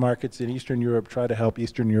capture these markets in Eastern Europe, try to help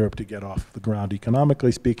Eastern Europe to get off the ground.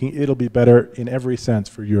 Economically speaking, it'll be better in every sense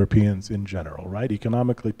for Europeans in general, right?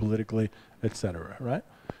 Economically, politically, et cetera, right?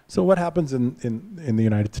 So what happens in the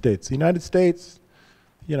United States? The United States,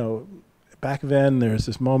 you know, back then, there's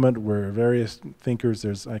this moment where various thinkers,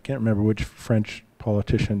 I can't remember which French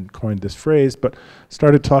politician coined this phrase, but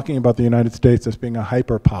started talking about the United States as being a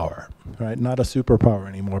hyperpower, right? Not a superpower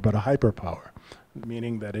anymore, but a hyperpower,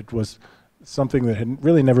 meaning that it was something that had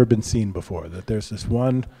really never been seen before, that there's this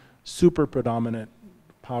one super predominant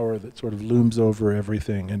power that sort of looms over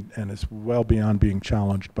everything and is well beyond being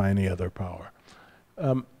challenged by any other power.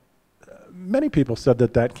 Many people said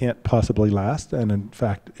that that can't possibly last, and in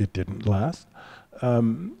fact, it didn't last.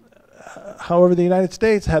 However, the United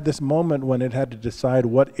States had this moment when it had to decide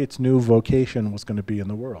what its new vocation was going to be in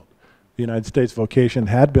the world. The United States vocation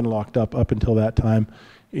had been locked up until that time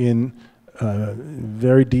in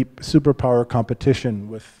very deep superpower competition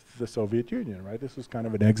with the Soviet Union, right? This was kind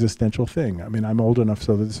of an existential thing. I mean, I'm old enough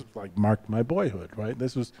so this like marked my boyhood, right?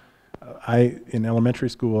 This was, in elementary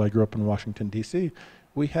school, I grew up in Washington, D.C.,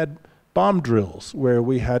 we had bomb drills where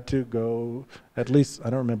we had to go, at least, I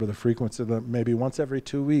don't remember the frequency, maybe once every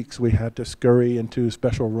 2 weeks, we had to scurry into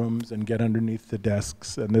special rooms and get underneath the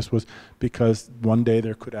desks, and this was because one day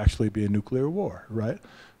there could actually be a nuclear war, right?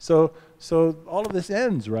 So all of this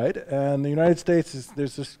ends, right? And the United States,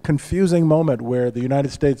 there's this confusing moment where the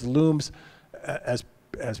United States looms as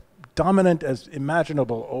dominant as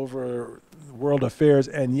imaginable over world affairs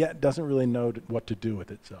and yet doesn't really know what to do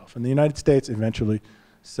with itself. And the United States eventually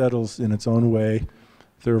settles in its own way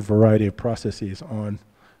through a variety of processes on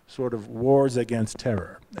sort of wars against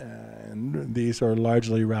terror. And these are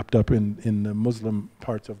largely wrapped up in the Muslim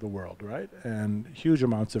parts of the world, right? And huge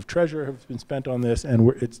amounts of treasure have been spent on this, and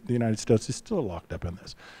the United States is still locked up in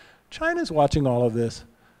this. China's watching all of this,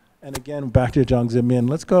 and again, back to Jiang Zemin,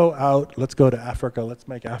 let's go out, let's go to Africa, let's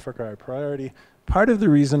make Africa our priority. Part of the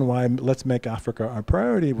reason why let's make Africa our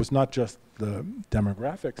priority was not just the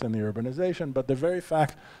demographics and the urbanization, but the very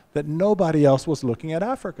fact that nobody else was looking at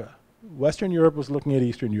Africa. Western Europe was looking at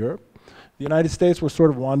Eastern Europe. The United States was sort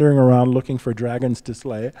of wandering around looking for dragons to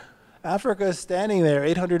slay. Africa is standing there,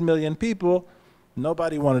 800 million people.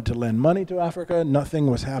 Nobody wanted to lend money to Africa. Nothing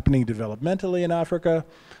was happening developmentally in Africa.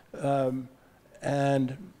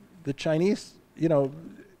 And the Chinese, you know,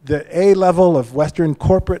 the A level of Western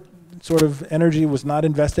corporate sort of energy was not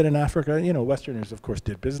invested in Africa. You know, Westerners, of course,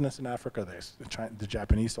 did business in Africa. The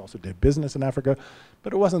Japanese also did business in Africa,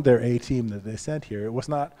 but it wasn't their A team that they sent here. It was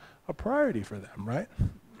not a priority for them, right?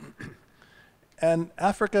 And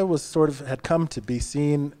Africa was sort of, had come to be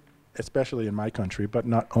seen, especially in my country, but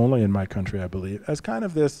not only in my country, I believe, as kind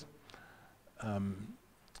of this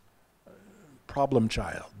problem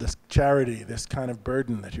child, this charity, this kind of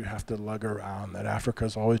burden that you have to lug around, that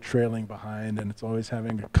Africa's always trailing behind and it's always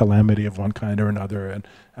having a calamity of one kind or another, and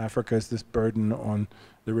Africa is this burden on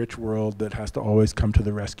the rich world that has to always come to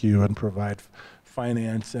the rescue and provide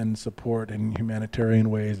finance and support in humanitarian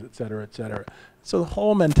ways, et cetera, et cetera. So the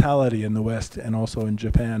whole mentality in the West and also in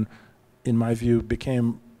Japan, in my view,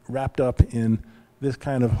 became wrapped up in this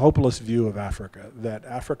kind of hopeless view of Africa, that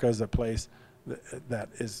Africa is a place that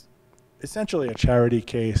is essentially a charity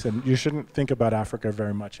case, and you shouldn't think about Africa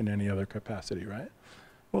very much in any other capacity, right?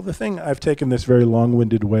 Well, the thing I've taken this very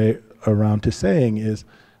long-winded way around to saying is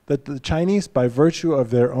that the Chinese, by virtue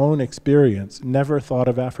of their own experience, never thought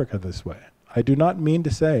of Africa this way. I do not mean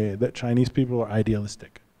to say that Chinese people are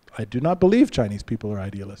idealistic. I do not believe Chinese people are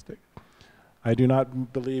idealistic. I do not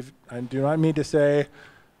mean to say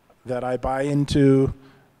that I buy into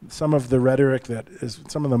some of the rhetoric that is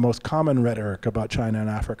some of the most common rhetoric about China and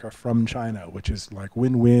Africa from China, which is like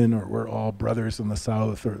win-win, or we're all brothers in the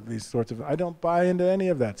South, or these sorts of, I don't buy into any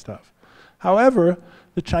of that stuff. However,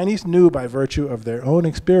 the Chinese knew by virtue of their own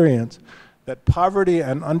experience that poverty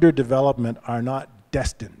and underdevelopment are not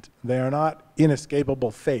destined. They are not inescapable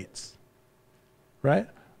fates, right?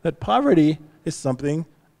 That poverty is something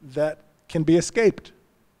that can be escaped.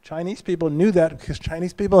 Chinese people knew that because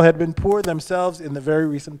Chinese people had been poor themselves in the very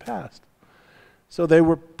recent past. So they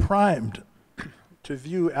were primed to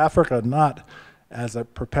view Africa not as a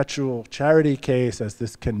perpetual charity case, as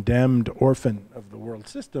this condemned orphan of the world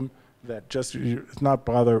system that just is not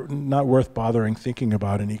worth bothering thinking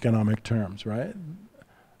about in economic terms, right?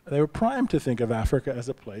 They were primed to think of Africa as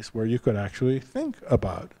a place where you could actually think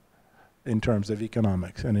about in terms of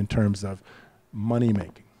economics and in terms of money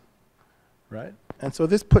making, right? And so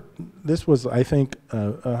this was, I think,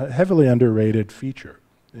 a heavily underrated feature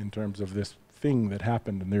in terms of this thing that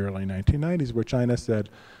happened in the early 1990s, where China said,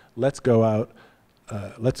 let's go out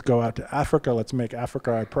to Africa, let's make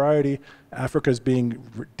Africa our priority. Africa is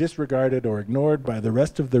being disregarded or ignored by the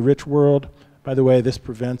rest of the rich world. By the way, this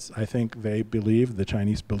prevents, I think the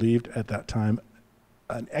Chinese believed at that time,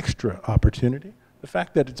 an extra opportunity. The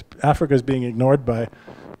fact that Africa is being ignored by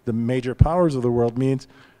the major powers of the world means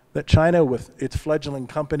that China, with its fledgling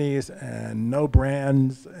companies and no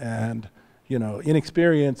brands and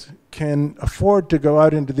inexperience, can afford to go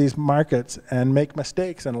out into these markets and make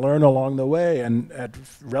mistakes and learn along the way, and at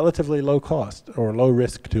relatively low cost or low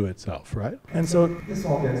risk to itself, right? And so this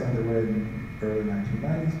all gets underway in the early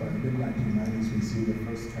 1990s. By the mid-1990s, we see the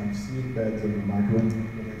first kind of seed beds of the migrant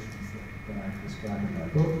relations that I described in my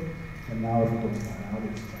book. And now, of course, it's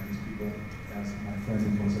Chinese people, as my friend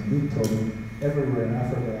in Mozambique told me, everywhere in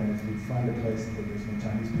Africa, and if you find a place where there's no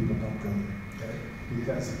Chinese people, don't go there, okay?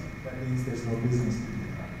 Because that means there's no business to be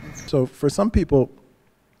done. So for some people,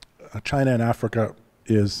 China and Africa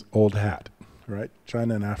is old hat, right?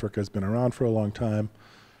 China and Africa has been around for a long time.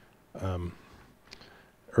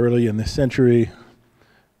 Early in this century,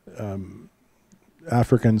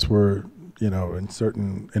 Africans were, in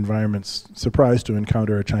certain environments, surprised to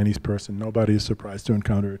encounter a Chinese person. Nobody is surprised to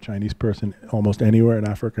encounter a Chinese person almost anywhere in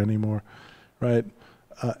Africa anymore, right?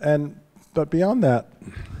 But beyond that,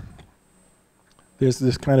 there's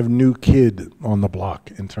this kind of new kid on the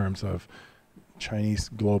block in terms of Chinese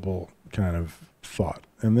global kind of thought.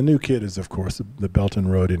 And the new kid is, of course, the Belt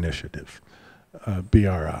and Road Initiative,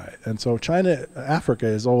 BRI. And so Africa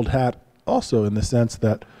is old hat also in the sense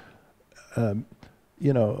that,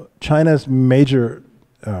 China's major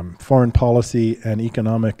foreign policy and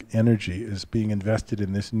economic energy is being invested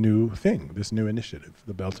in this new thing, this new initiative,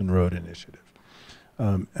 the Belt and Road Initiative.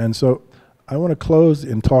 And so I want to close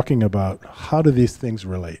in talking about how do these things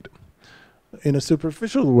relate. In a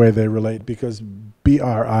superficial way, they relate because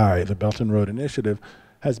BRI, the Belt and Road Initiative,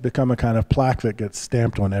 has become a kind of plaque that gets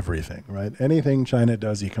stamped on everything, right? Anything China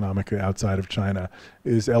does economically outside of China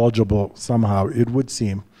is eligible somehow, it would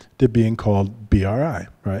seem, to being called BRI,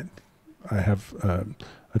 right? I have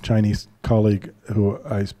a Chinese colleague who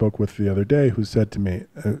I spoke with the other day who said to me,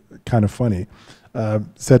 kind of funny,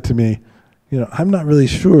 said to me, I'm not really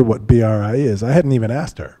sure what BRI is. I hadn't even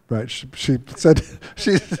asked her, right? She said,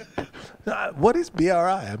 what is BRI?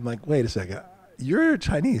 I'm like, wait a second. You're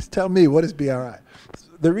Chinese. Tell me, what is BRI?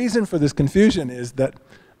 The reason for this confusion is that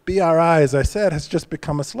BRI, as I said, has just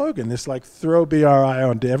become a slogan. It's like throw BRI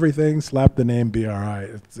onto everything, slap the name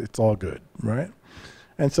BRI. It's all good, right?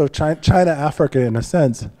 And so China, Africa, in a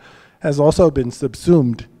sense, has also been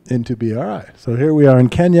subsumed into BRI. So here we are in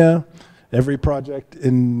Kenya. Every project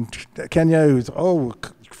in Kenya is,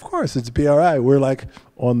 of course, it's BRI. We're like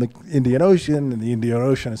on the Indian Ocean, and the Indian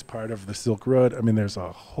Ocean is part of the Silk Road. I mean, there's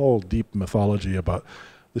a whole deep mythology about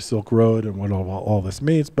the Silk Road and what all this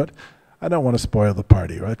means, but I don't want to spoil the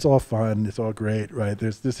party, right? It's all fun, it's all great, right?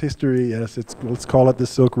 There's this history, yes, let's call it the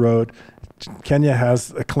Silk Road. Kenya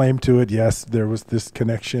has a claim to it, yes, there was this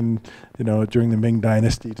connection, during the Ming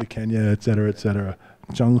Dynasty to Kenya, et cetera,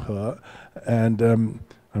 Zhenghe, and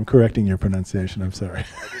I'm correcting your pronunciation, I'm sorry.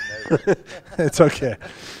 It's okay.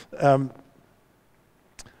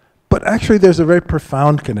 But actually there's a very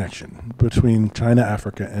profound connection between China,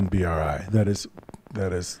 Africa, and BRI that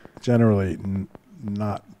is generally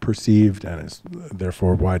not perceived and is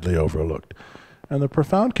therefore widely overlooked. And the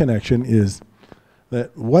profound connection is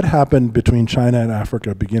that what happened between China and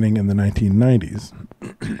Africa beginning in the 1990s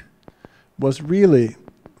was really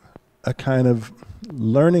a kind of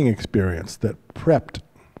learning experience that prepped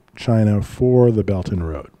China for the Belt and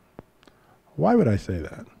Road. Why would I say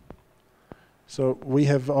that? So we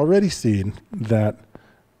have already seen that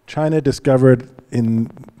China discovered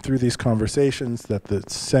through these conversations that the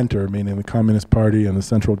center, meaning the Communist Party and the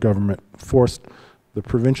central government, forced the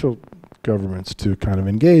provincial governments to kind of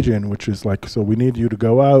engage in, which is like, so we need you to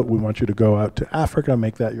go out, we want you to go out to Africa,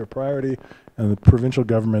 make that your priority. And the provincial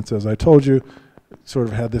governments, as I told you, sort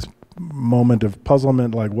of had this moment of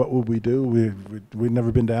puzzlement, like what would we do? We've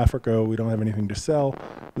never been to Africa, we don't have anything to sell.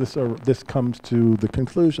 This comes to the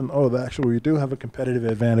conclusion, actually we do have a competitive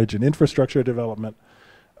advantage in infrastructure development.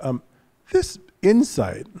 This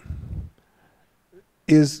insight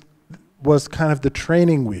was kind of the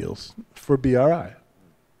training wheels for BRI.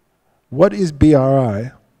 What is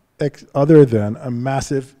BRI other than a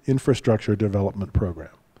massive infrastructure development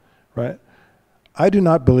program, right? I do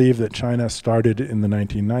not believe that China started in the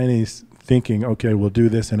 1990s thinking, okay, we'll do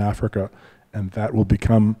this in Africa, and that will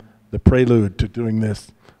become the prelude to doing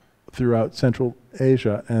this throughout Central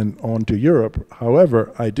Asia and on to Europe.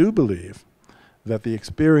 However, I do believe that the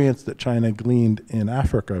experience that China gleaned in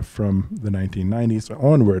Africa from the 1990s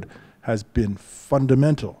onward has been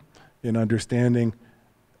fundamental in understanding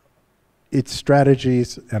its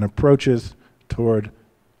strategies and approaches toward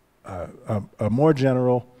a more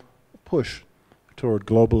general push toward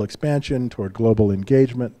global expansion, toward global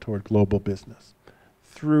engagement, toward global business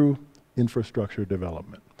through infrastructure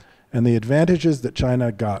development. And the advantages that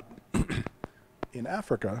China got in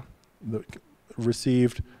Africa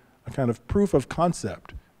received a kind of proof of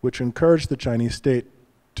concept, which encouraged the Chinese state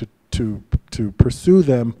to pursue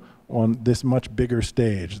them on this much bigger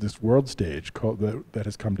stage, this world stage that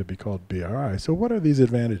has come to be called BRI. So what are these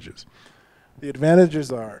advantages? The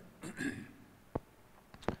advantages are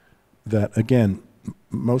that, again,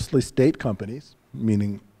 mostly state companies,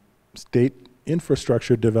 meaning state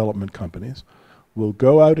infrastructure development companies, will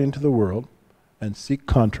go out into the world and seek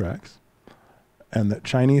contracts, and that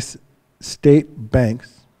Chinese state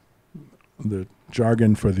banks, the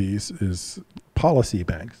jargon for these is policy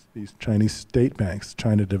banks, these Chinese state banks,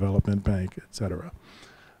 China Development Bank, et cetera,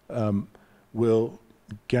 will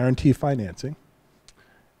guarantee financing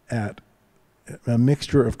at a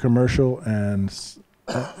mixture of commercial and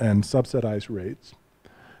subsidized rates,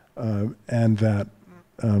 and that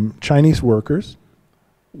Chinese workers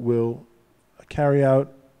will carry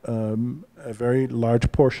out a very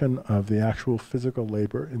large portion of the actual physical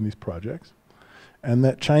labor in these projects, and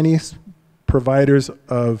that Chinese providers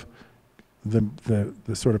of the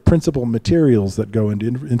sort of principal materials that go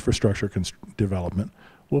into infrastructure development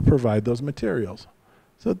will provide those materials.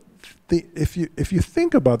 So if you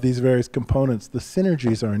think about these various components, the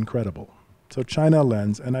synergies are incredible. So China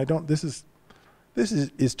lends, and this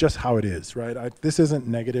is just how it is, right? This isn't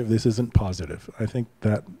negative, this isn't positive. I think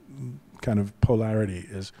that kind of polarity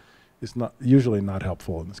is usually not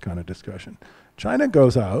helpful in this kind of discussion. China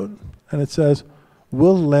goes out and it says,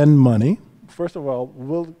 we'll lend money. First of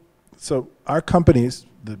all, so our companies,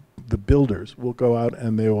 the builders, will go out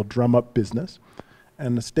and they will drum up business,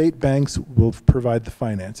 and the state banks will provide the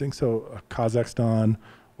financing. So Kazakhstan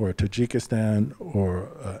or Tajikistan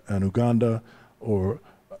or an Uganda or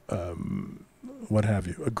what have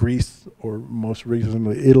you, a Greece, or most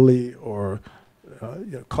recently Italy, or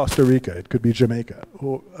Costa Rica, it could be Jamaica.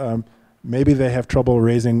 Maybe they have trouble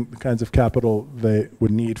raising the kinds of capital they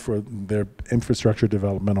would need for their infrastructure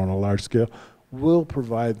development on a large scale. We'll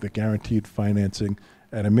provide the guaranteed financing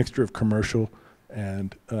at a mixture of commercial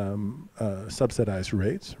and subsidized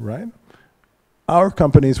rates, right? Our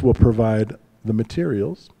companies will provide the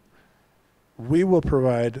materials. We will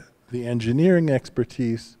provide the engineering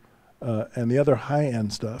expertise and the other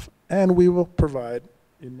high-end stuff, and we will provide,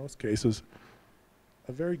 in most cases,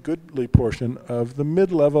 a very goodly portion of the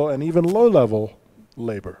mid-level and even low-level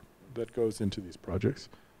labor that goes into these projects.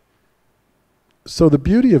 So the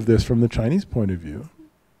beauty of this from the Chinese point of view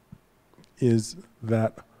is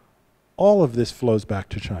that all of this flows back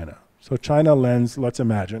to China. So China lends, let's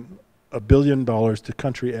imagine, $1 billion to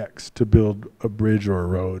country X to build a bridge or a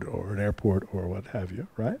road or an airport or what have you,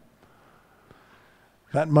 right?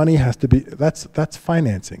 That money has to be, that's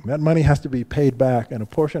financing. That money has to be paid back, and a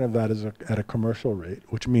portion of that is at a commercial rate,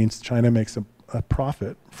 which means China makes a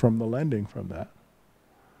profit from the lending from that,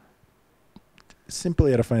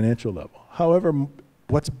 simply at a financial level. However,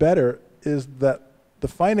 what's better is that the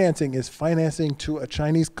financing is financing to a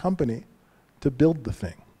Chinese company to build the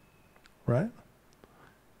thing, right?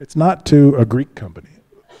 It's not to a Greek company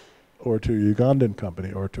or to a Ugandan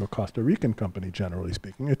company or to a Costa Rican company, generally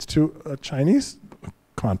speaking. It's to a Chinese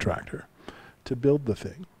contractor to build the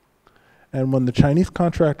thing. And when the Chinese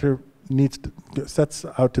contractor sets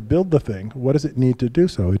out to build the thing, what does it need to do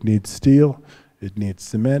so? It needs steel, it needs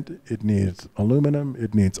cement, it needs aluminum,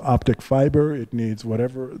 it needs optic fiber, it needs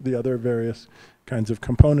whatever the other various kinds of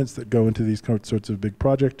components that go into these sorts of big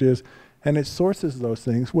projects is, and it sources those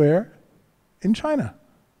things where? In China.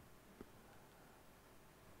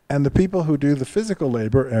 And the people who do the physical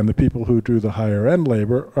labor and the people who do the higher end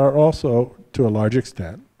labor are also, to a large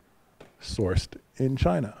extent, sourced in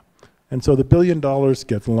China. And so the $1 billion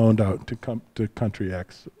gets loaned out to country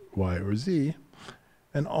X, Y, or Z,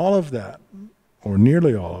 and all of that, or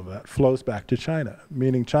nearly all of that, flows back to China,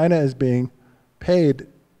 meaning China is being paid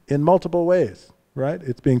in multiple ways, right?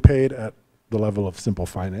 It's being paid at the level of simple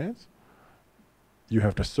finance. You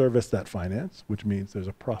have to service that finance, which means there's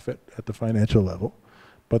a profit at the financial level.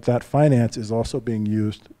 But that finance is also being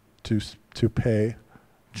used to pay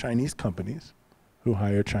Chinese companies who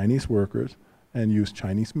hire Chinese workers and use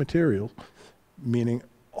Chinese materials, meaning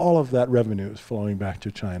all of that revenue is flowing back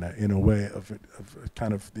to China in a way of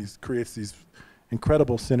kind of creates these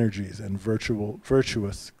incredible synergies and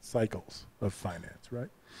virtuous cycles of finance, right?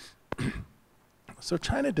 So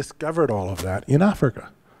China discovered all of that in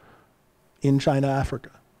Africa, in China,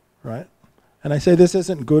 Africa, right? And I say this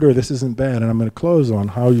isn't good or this isn't bad, and I'm going to close on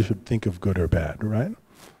how you should think of good or bad, right?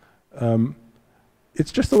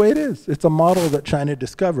 It's just the way it is. It's a model that China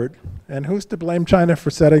discovered, and who's to blame China for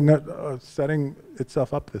setting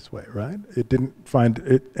itself up this way, right? It didn't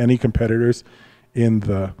find any competitors in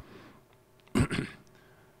the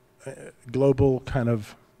global kind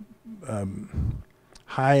of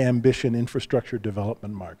high ambition infrastructure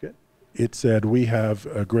development market. It said we have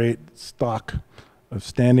a great stock of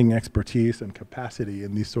standing expertise and capacity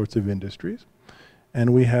in these sorts of industries,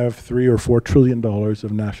 and we have $3 or $4 trillion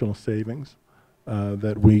of national savings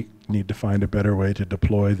that we need to find a better way to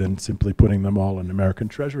deploy than simply putting them all in American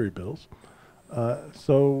Treasury bills.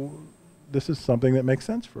 So this is something that makes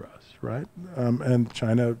sense for us, right? And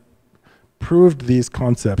China proved these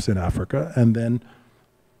concepts in Africa, and then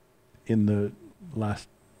in the last,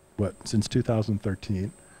 since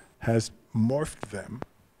 2013, has morphed them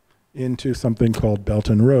into something called Belt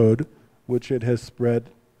and Road, which it has spread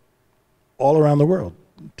all around the world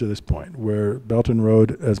to this point, where Belt and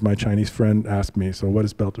Road, as my Chinese friend asked me, so what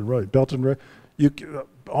is Belt and Road? Belt and Road,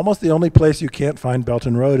 almost the only place you can't find Belt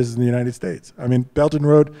and Road is in the United States. I mean, Belt and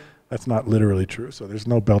Road, that's not literally true. So there's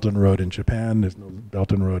no Belt and Road in Japan, there's no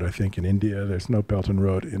Belt and Road, I think, in India, there's no Belt and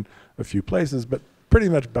Road in a few places, but pretty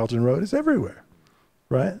much Belt and Road is everywhere,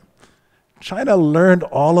 right? China learned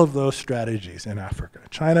all of those strategies in Africa.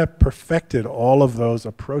 China perfected all of those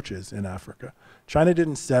approaches in Africa. China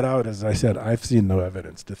didn't set out, as I said, I've seen no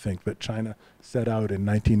evidence to think that China set out in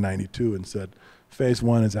 1992 and said, phase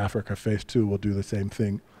one is Africa, phase two will do the same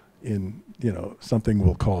thing in, you know, something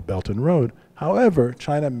we'll call Belt and Road. However,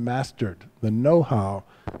 China mastered the know-how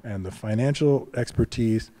and the financial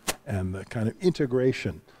expertise and the kind of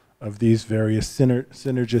integration of these various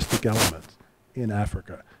synergistic elements in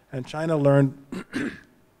Africa. And China learned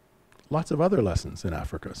lots of other lessons in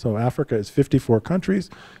Africa. So Africa is 54 countries,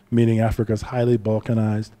 meaning Africa is highly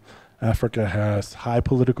balkanized. Africa has high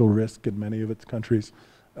political risk in many of its countries.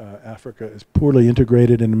 Africa is poorly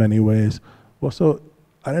integrated in many ways. Well, so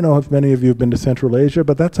I don't know if many of you have been to Central Asia,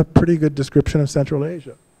 but that's a pretty good description of Central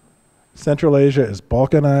Asia. Central Asia is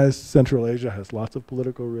balkanized. Central Asia has lots of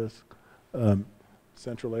political risk.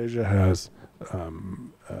 Central Asia has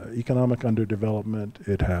economic underdevelopment.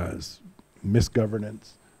 It has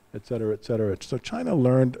misgovernance, et cetera, et cetera. So China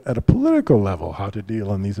learned at a political level how to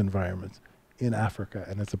deal in these environments in Africa,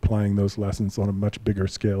 and it's applying those lessons on a much bigger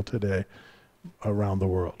scale today around the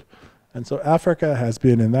world. And so Africa has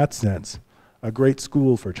been, in that sense, a great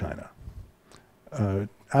school for China.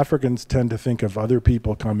 Africans tend to think of other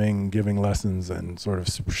people coming, giving lessons, and sort of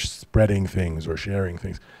spreading things or sharing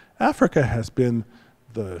things. Africa has been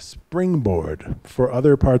the springboard for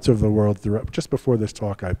other parts of the world. Just before this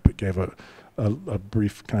talk, I gave a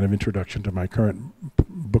brief kind of introduction to my current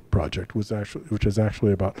book project, which is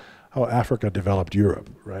actually about how Africa developed Europe,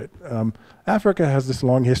 right? Africa has this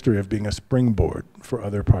long history of being a springboard for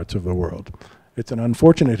other parts of the world. It's an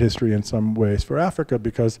unfortunate history in some ways for Africa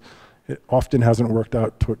because it often hasn't worked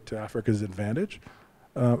out to Africa's advantage.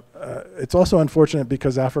 It's also unfortunate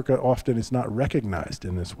because Africa often is not recognized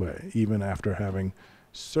in this way, even after having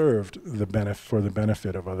served for the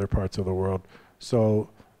benefit of other parts of the world so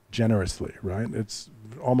generously, right? It's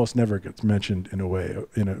almost never gets mentioned in a way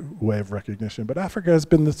of recognition. But Africa has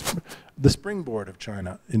been the springboard of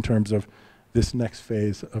China in terms of this next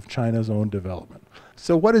phase of China's own development.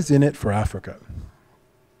 So what is in it for Africa?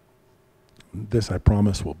 This, I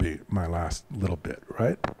promise, will be my last little bit,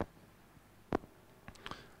 right?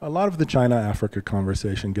 A lot of the China-Africa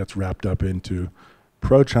conversation gets wrapped up into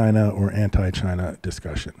pro-China or anti-China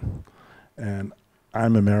discussion. And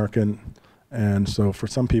I'm American, and so for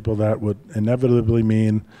some people that would inevitably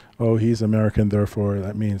mean, oh, he's American, therefore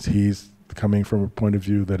that means he's coming from a point of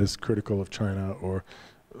view that is critical of China, or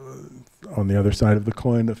on the other side of the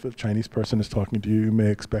coin, if a Chinese person is talking to you, you may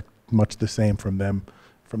expect much the same from them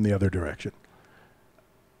from the other direction.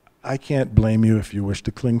 I can't blame you if you wish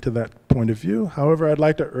to cling to that point of view. However, I'd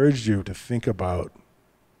like to urge you to think about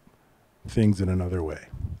things in another way.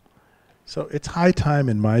 So it's high time,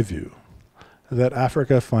 in my view, that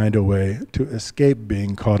Africa find a way to escape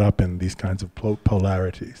being caught up in these kinds of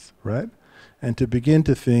polarities, right? And to begin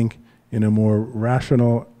to think in a more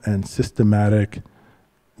rational and systematic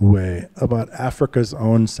way about Africa's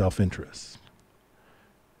own self-interest.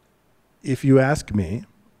 If you ask me,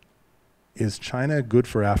 is China good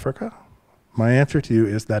for Africa? My answer to you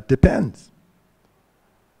is that depends.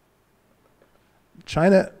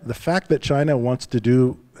 China, the fact that China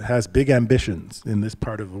has big ambitions in this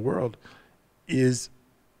part of the world is,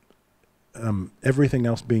 everything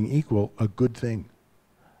else being equal, a good thing.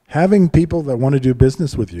 Having people that want to do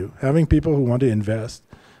business with you, having people who want to invest,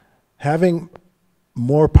 having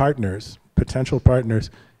more partners, potential partners,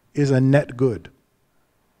 is a net good,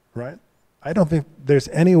 right? I don't think there's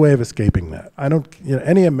any way of escaping that.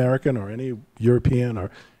 Any American or any European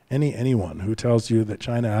or anyone who tells you that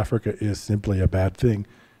China-Africa is simply a bad thing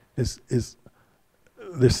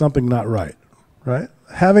there's something not right, right?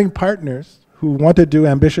 Having partners who want to do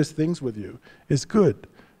ambitious things with you is good.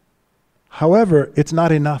 However, it's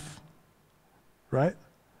not enough, right?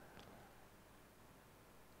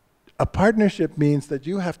 A partnership means that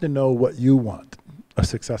you have to know what you want, a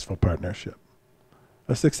successful partnership.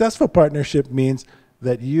 A successful partnership means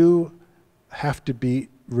that you have to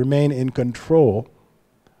remain in control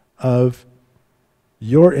of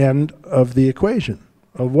your end of the equation,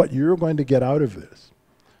 of what you're going to get out of this,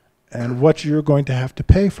 and what you're going to have to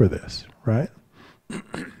pay for this, right?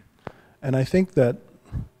 And I think that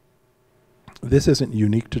this isn't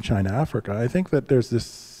unique to China-Africa. I think that there's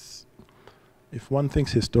this, if one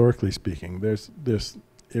thinks historically speaking, there's this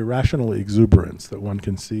irrational exuberance that one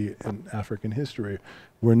can see in African history,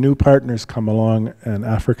 where new partners come along and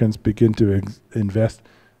Africans begin to invest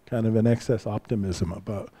kind of an excess optimism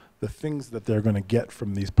about the things that they're going to get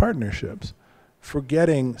from these partnerships,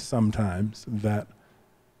 forgetting sometimes that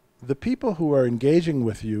the people who are engaging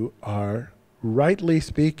with you are, rightly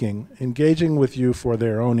speaking, engaging with you for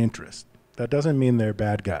their own interest. That doesn't mean they're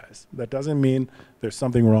bad guys. That doesn't mean there's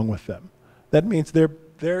something wrong with them. That means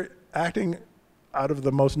they're acting out of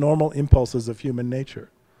the most normal impulses of human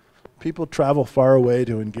nature. People travel far away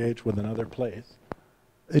to engage with another place.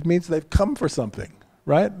 It means they've come for something,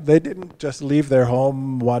 right? They didn't just leave their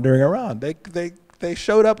home wandering around. They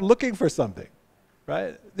showed up looking for something,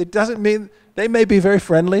 right? It doesn't mean, they may be very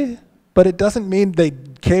friendly, but it doesn't mean they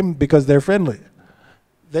came because they're friendly.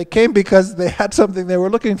 They came because they had something they were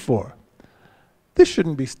looking for. This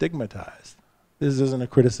shouldn't be stigmatized. This isn't a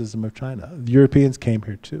criticism of China. The Europeans came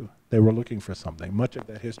here too. They were looking for something. Much of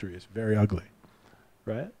that history is very ugly,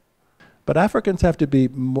 right? But Africans have to be,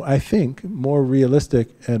 I think, more realistic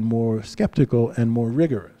and more skeptical and more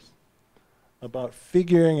rigorous about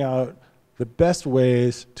figuring out the best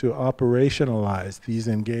ways to operationalize these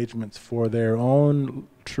engagements for their own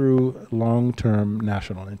true long-term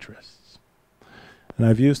national interests. And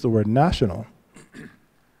I've used the word national,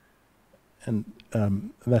 and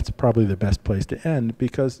that's probably the best place to end,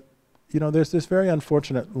 because there's this very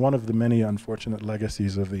unfortunate, one of the many unfortunate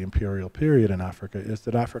legacies of the imperial period in Africa is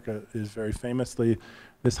that Africa is very famously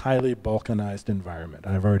this highly balkanized environment.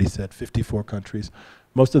 I've already said 54 countries.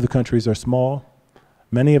 Most of the countries are small.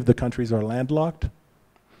 Many of the countries are landlocked.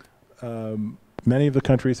 Many of the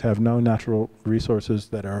countries have no natural resources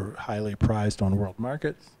that are highly prized on world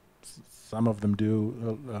markets. Some of them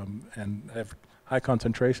do, and have high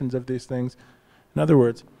concentrations of these things. In other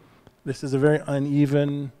words, this is a very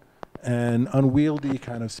uneven and unwieldy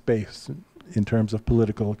kind of space in terms of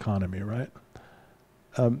political economy, right?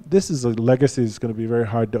 This is a legacy that's going to be very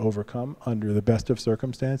hard to overcome under the best of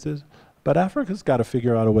circumstances, but Africa's got to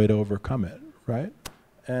figure out a way to overcome it, right?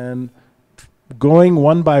 And going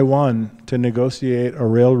one by one to negotiate a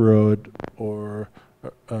railroad or,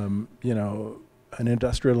 an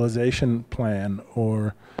industrialization plan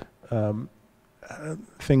or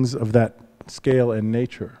things of that scale and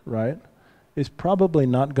nature, right, is probably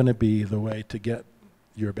not going to be the way to get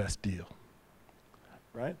your best deal,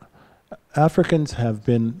 right? Africans have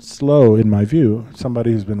been slow, in my view,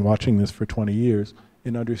 somebody who's been watching this for 20 years,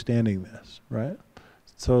 in understanding this, right?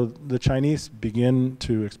 So the Chinese begin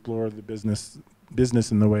to explore the business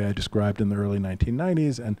in the way I described in the early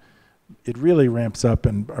 1990s, and it really ramps up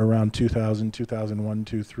and around 2000, 2001,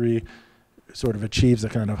 2003, sort of achieves a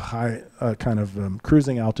kind of high,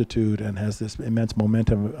 cruising altitude and has this immense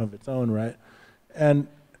momentum of its own, right? And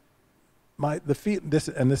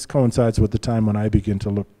this coincides with the time when I begin to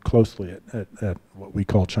look closely at what we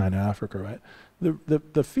call China-Africa, right?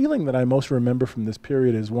 The feeling that I most remember from this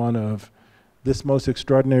period is one of this most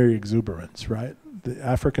extraordinary exuberance, right? The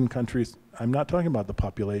African countries, I'm not talking about the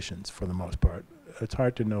populations for the most part. It's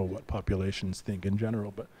hard to know what populations think in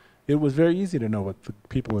general, but it was very easy to know what the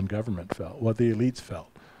people in government felt, what the elites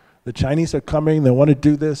felt. The Chinese are coming, they want to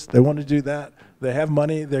do this, they want to do that, they have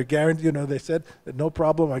money, they're guaranteed, they said, no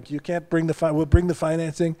problem, like you can't bring we'll bring the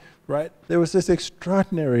financing, right? There was this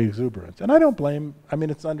extraordinary exuberance. And I don't blame,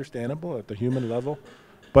 it's understandable at the human level,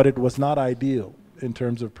 but it was not ideal in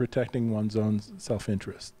terms of protecting one's own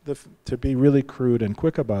self-interest. To be really crude and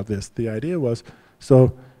quick about this, the idea was,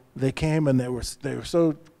 so they came and they were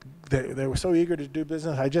so eager to do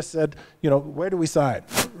business. I just said, you know, where do we sign,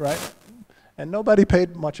 right? And nobody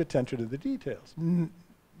paid much attention to the details,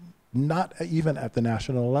 not even at the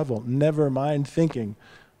national level. Never mind thinking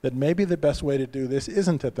that maybe the best way to do this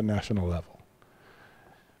isn't at the national level.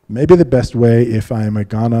 Maybe the best way, if I'm a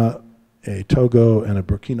Ghana, a Togo, and a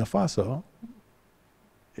Burkina Faso,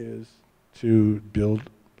 is to build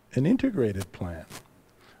an integrated plan.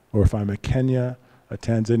 Or if I'm a Kenya, a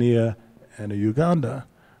Tanzania, and a Uganda,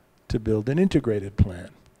 to build an integrated plan.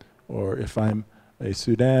 Or if I'm a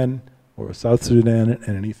Sudan, or a South Sudan,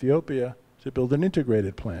 and an Ethiopia, to build an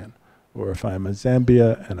integrated plan. Or if I'm a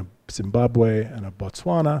Zambia, and a Zimbabwe, and a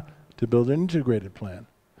Botswana, to build an integrated plan.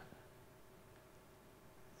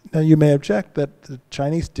 Now you may object that the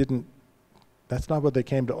Chinese didn't, that's not what they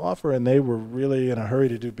came to offer, and they were really in a hurry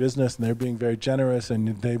to do business, and they're being very generous,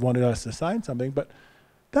 and they wanted us to sign something, but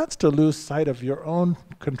that's to lose sight of your own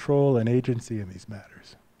control and agency in these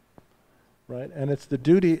matters, right? And it's the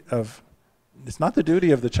duty of, it's not the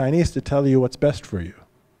duty of the Chinese to tell you what's best for you.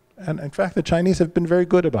 And in fact, the Chinese have been very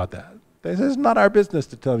good about that. They say, it's not our business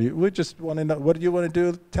to tell you. We just want to know, what do you want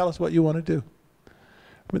to do? Tell us what you want to do.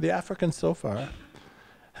 But the Africans so far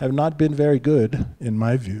have not been very good, in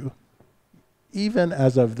my view, even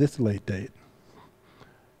as of this late date,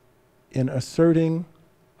 in asserting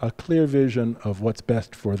a clear vision of what's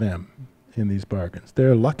best for them in these bargains.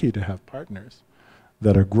 They're lucky to have partners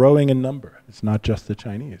that are growing in number. It's not just the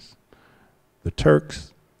Chinese. The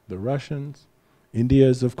Turks, the Russians, India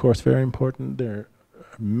is of course very important. There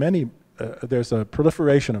are many, there's a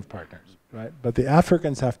proliferation of partners, right? But the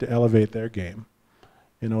Africans have to elevate their game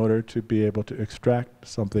in order to be able to extract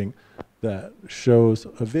something that shows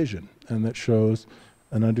a vision and that shows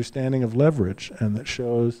an understanding of leverage and that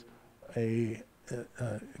shows a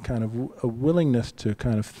kind of a willingness to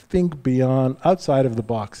kind of think beyond, outside of the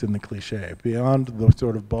box in the cliche, beyond the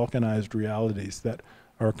sort of balkanized realities that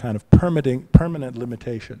are kind of permanent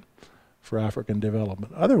limitation for African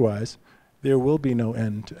development. Otherwise, there will be no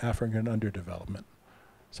end to African underdevelopment.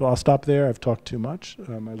 So I'll stop there. I've talked too much.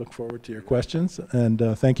 I look forward to your questions, and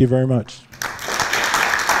thank you very much.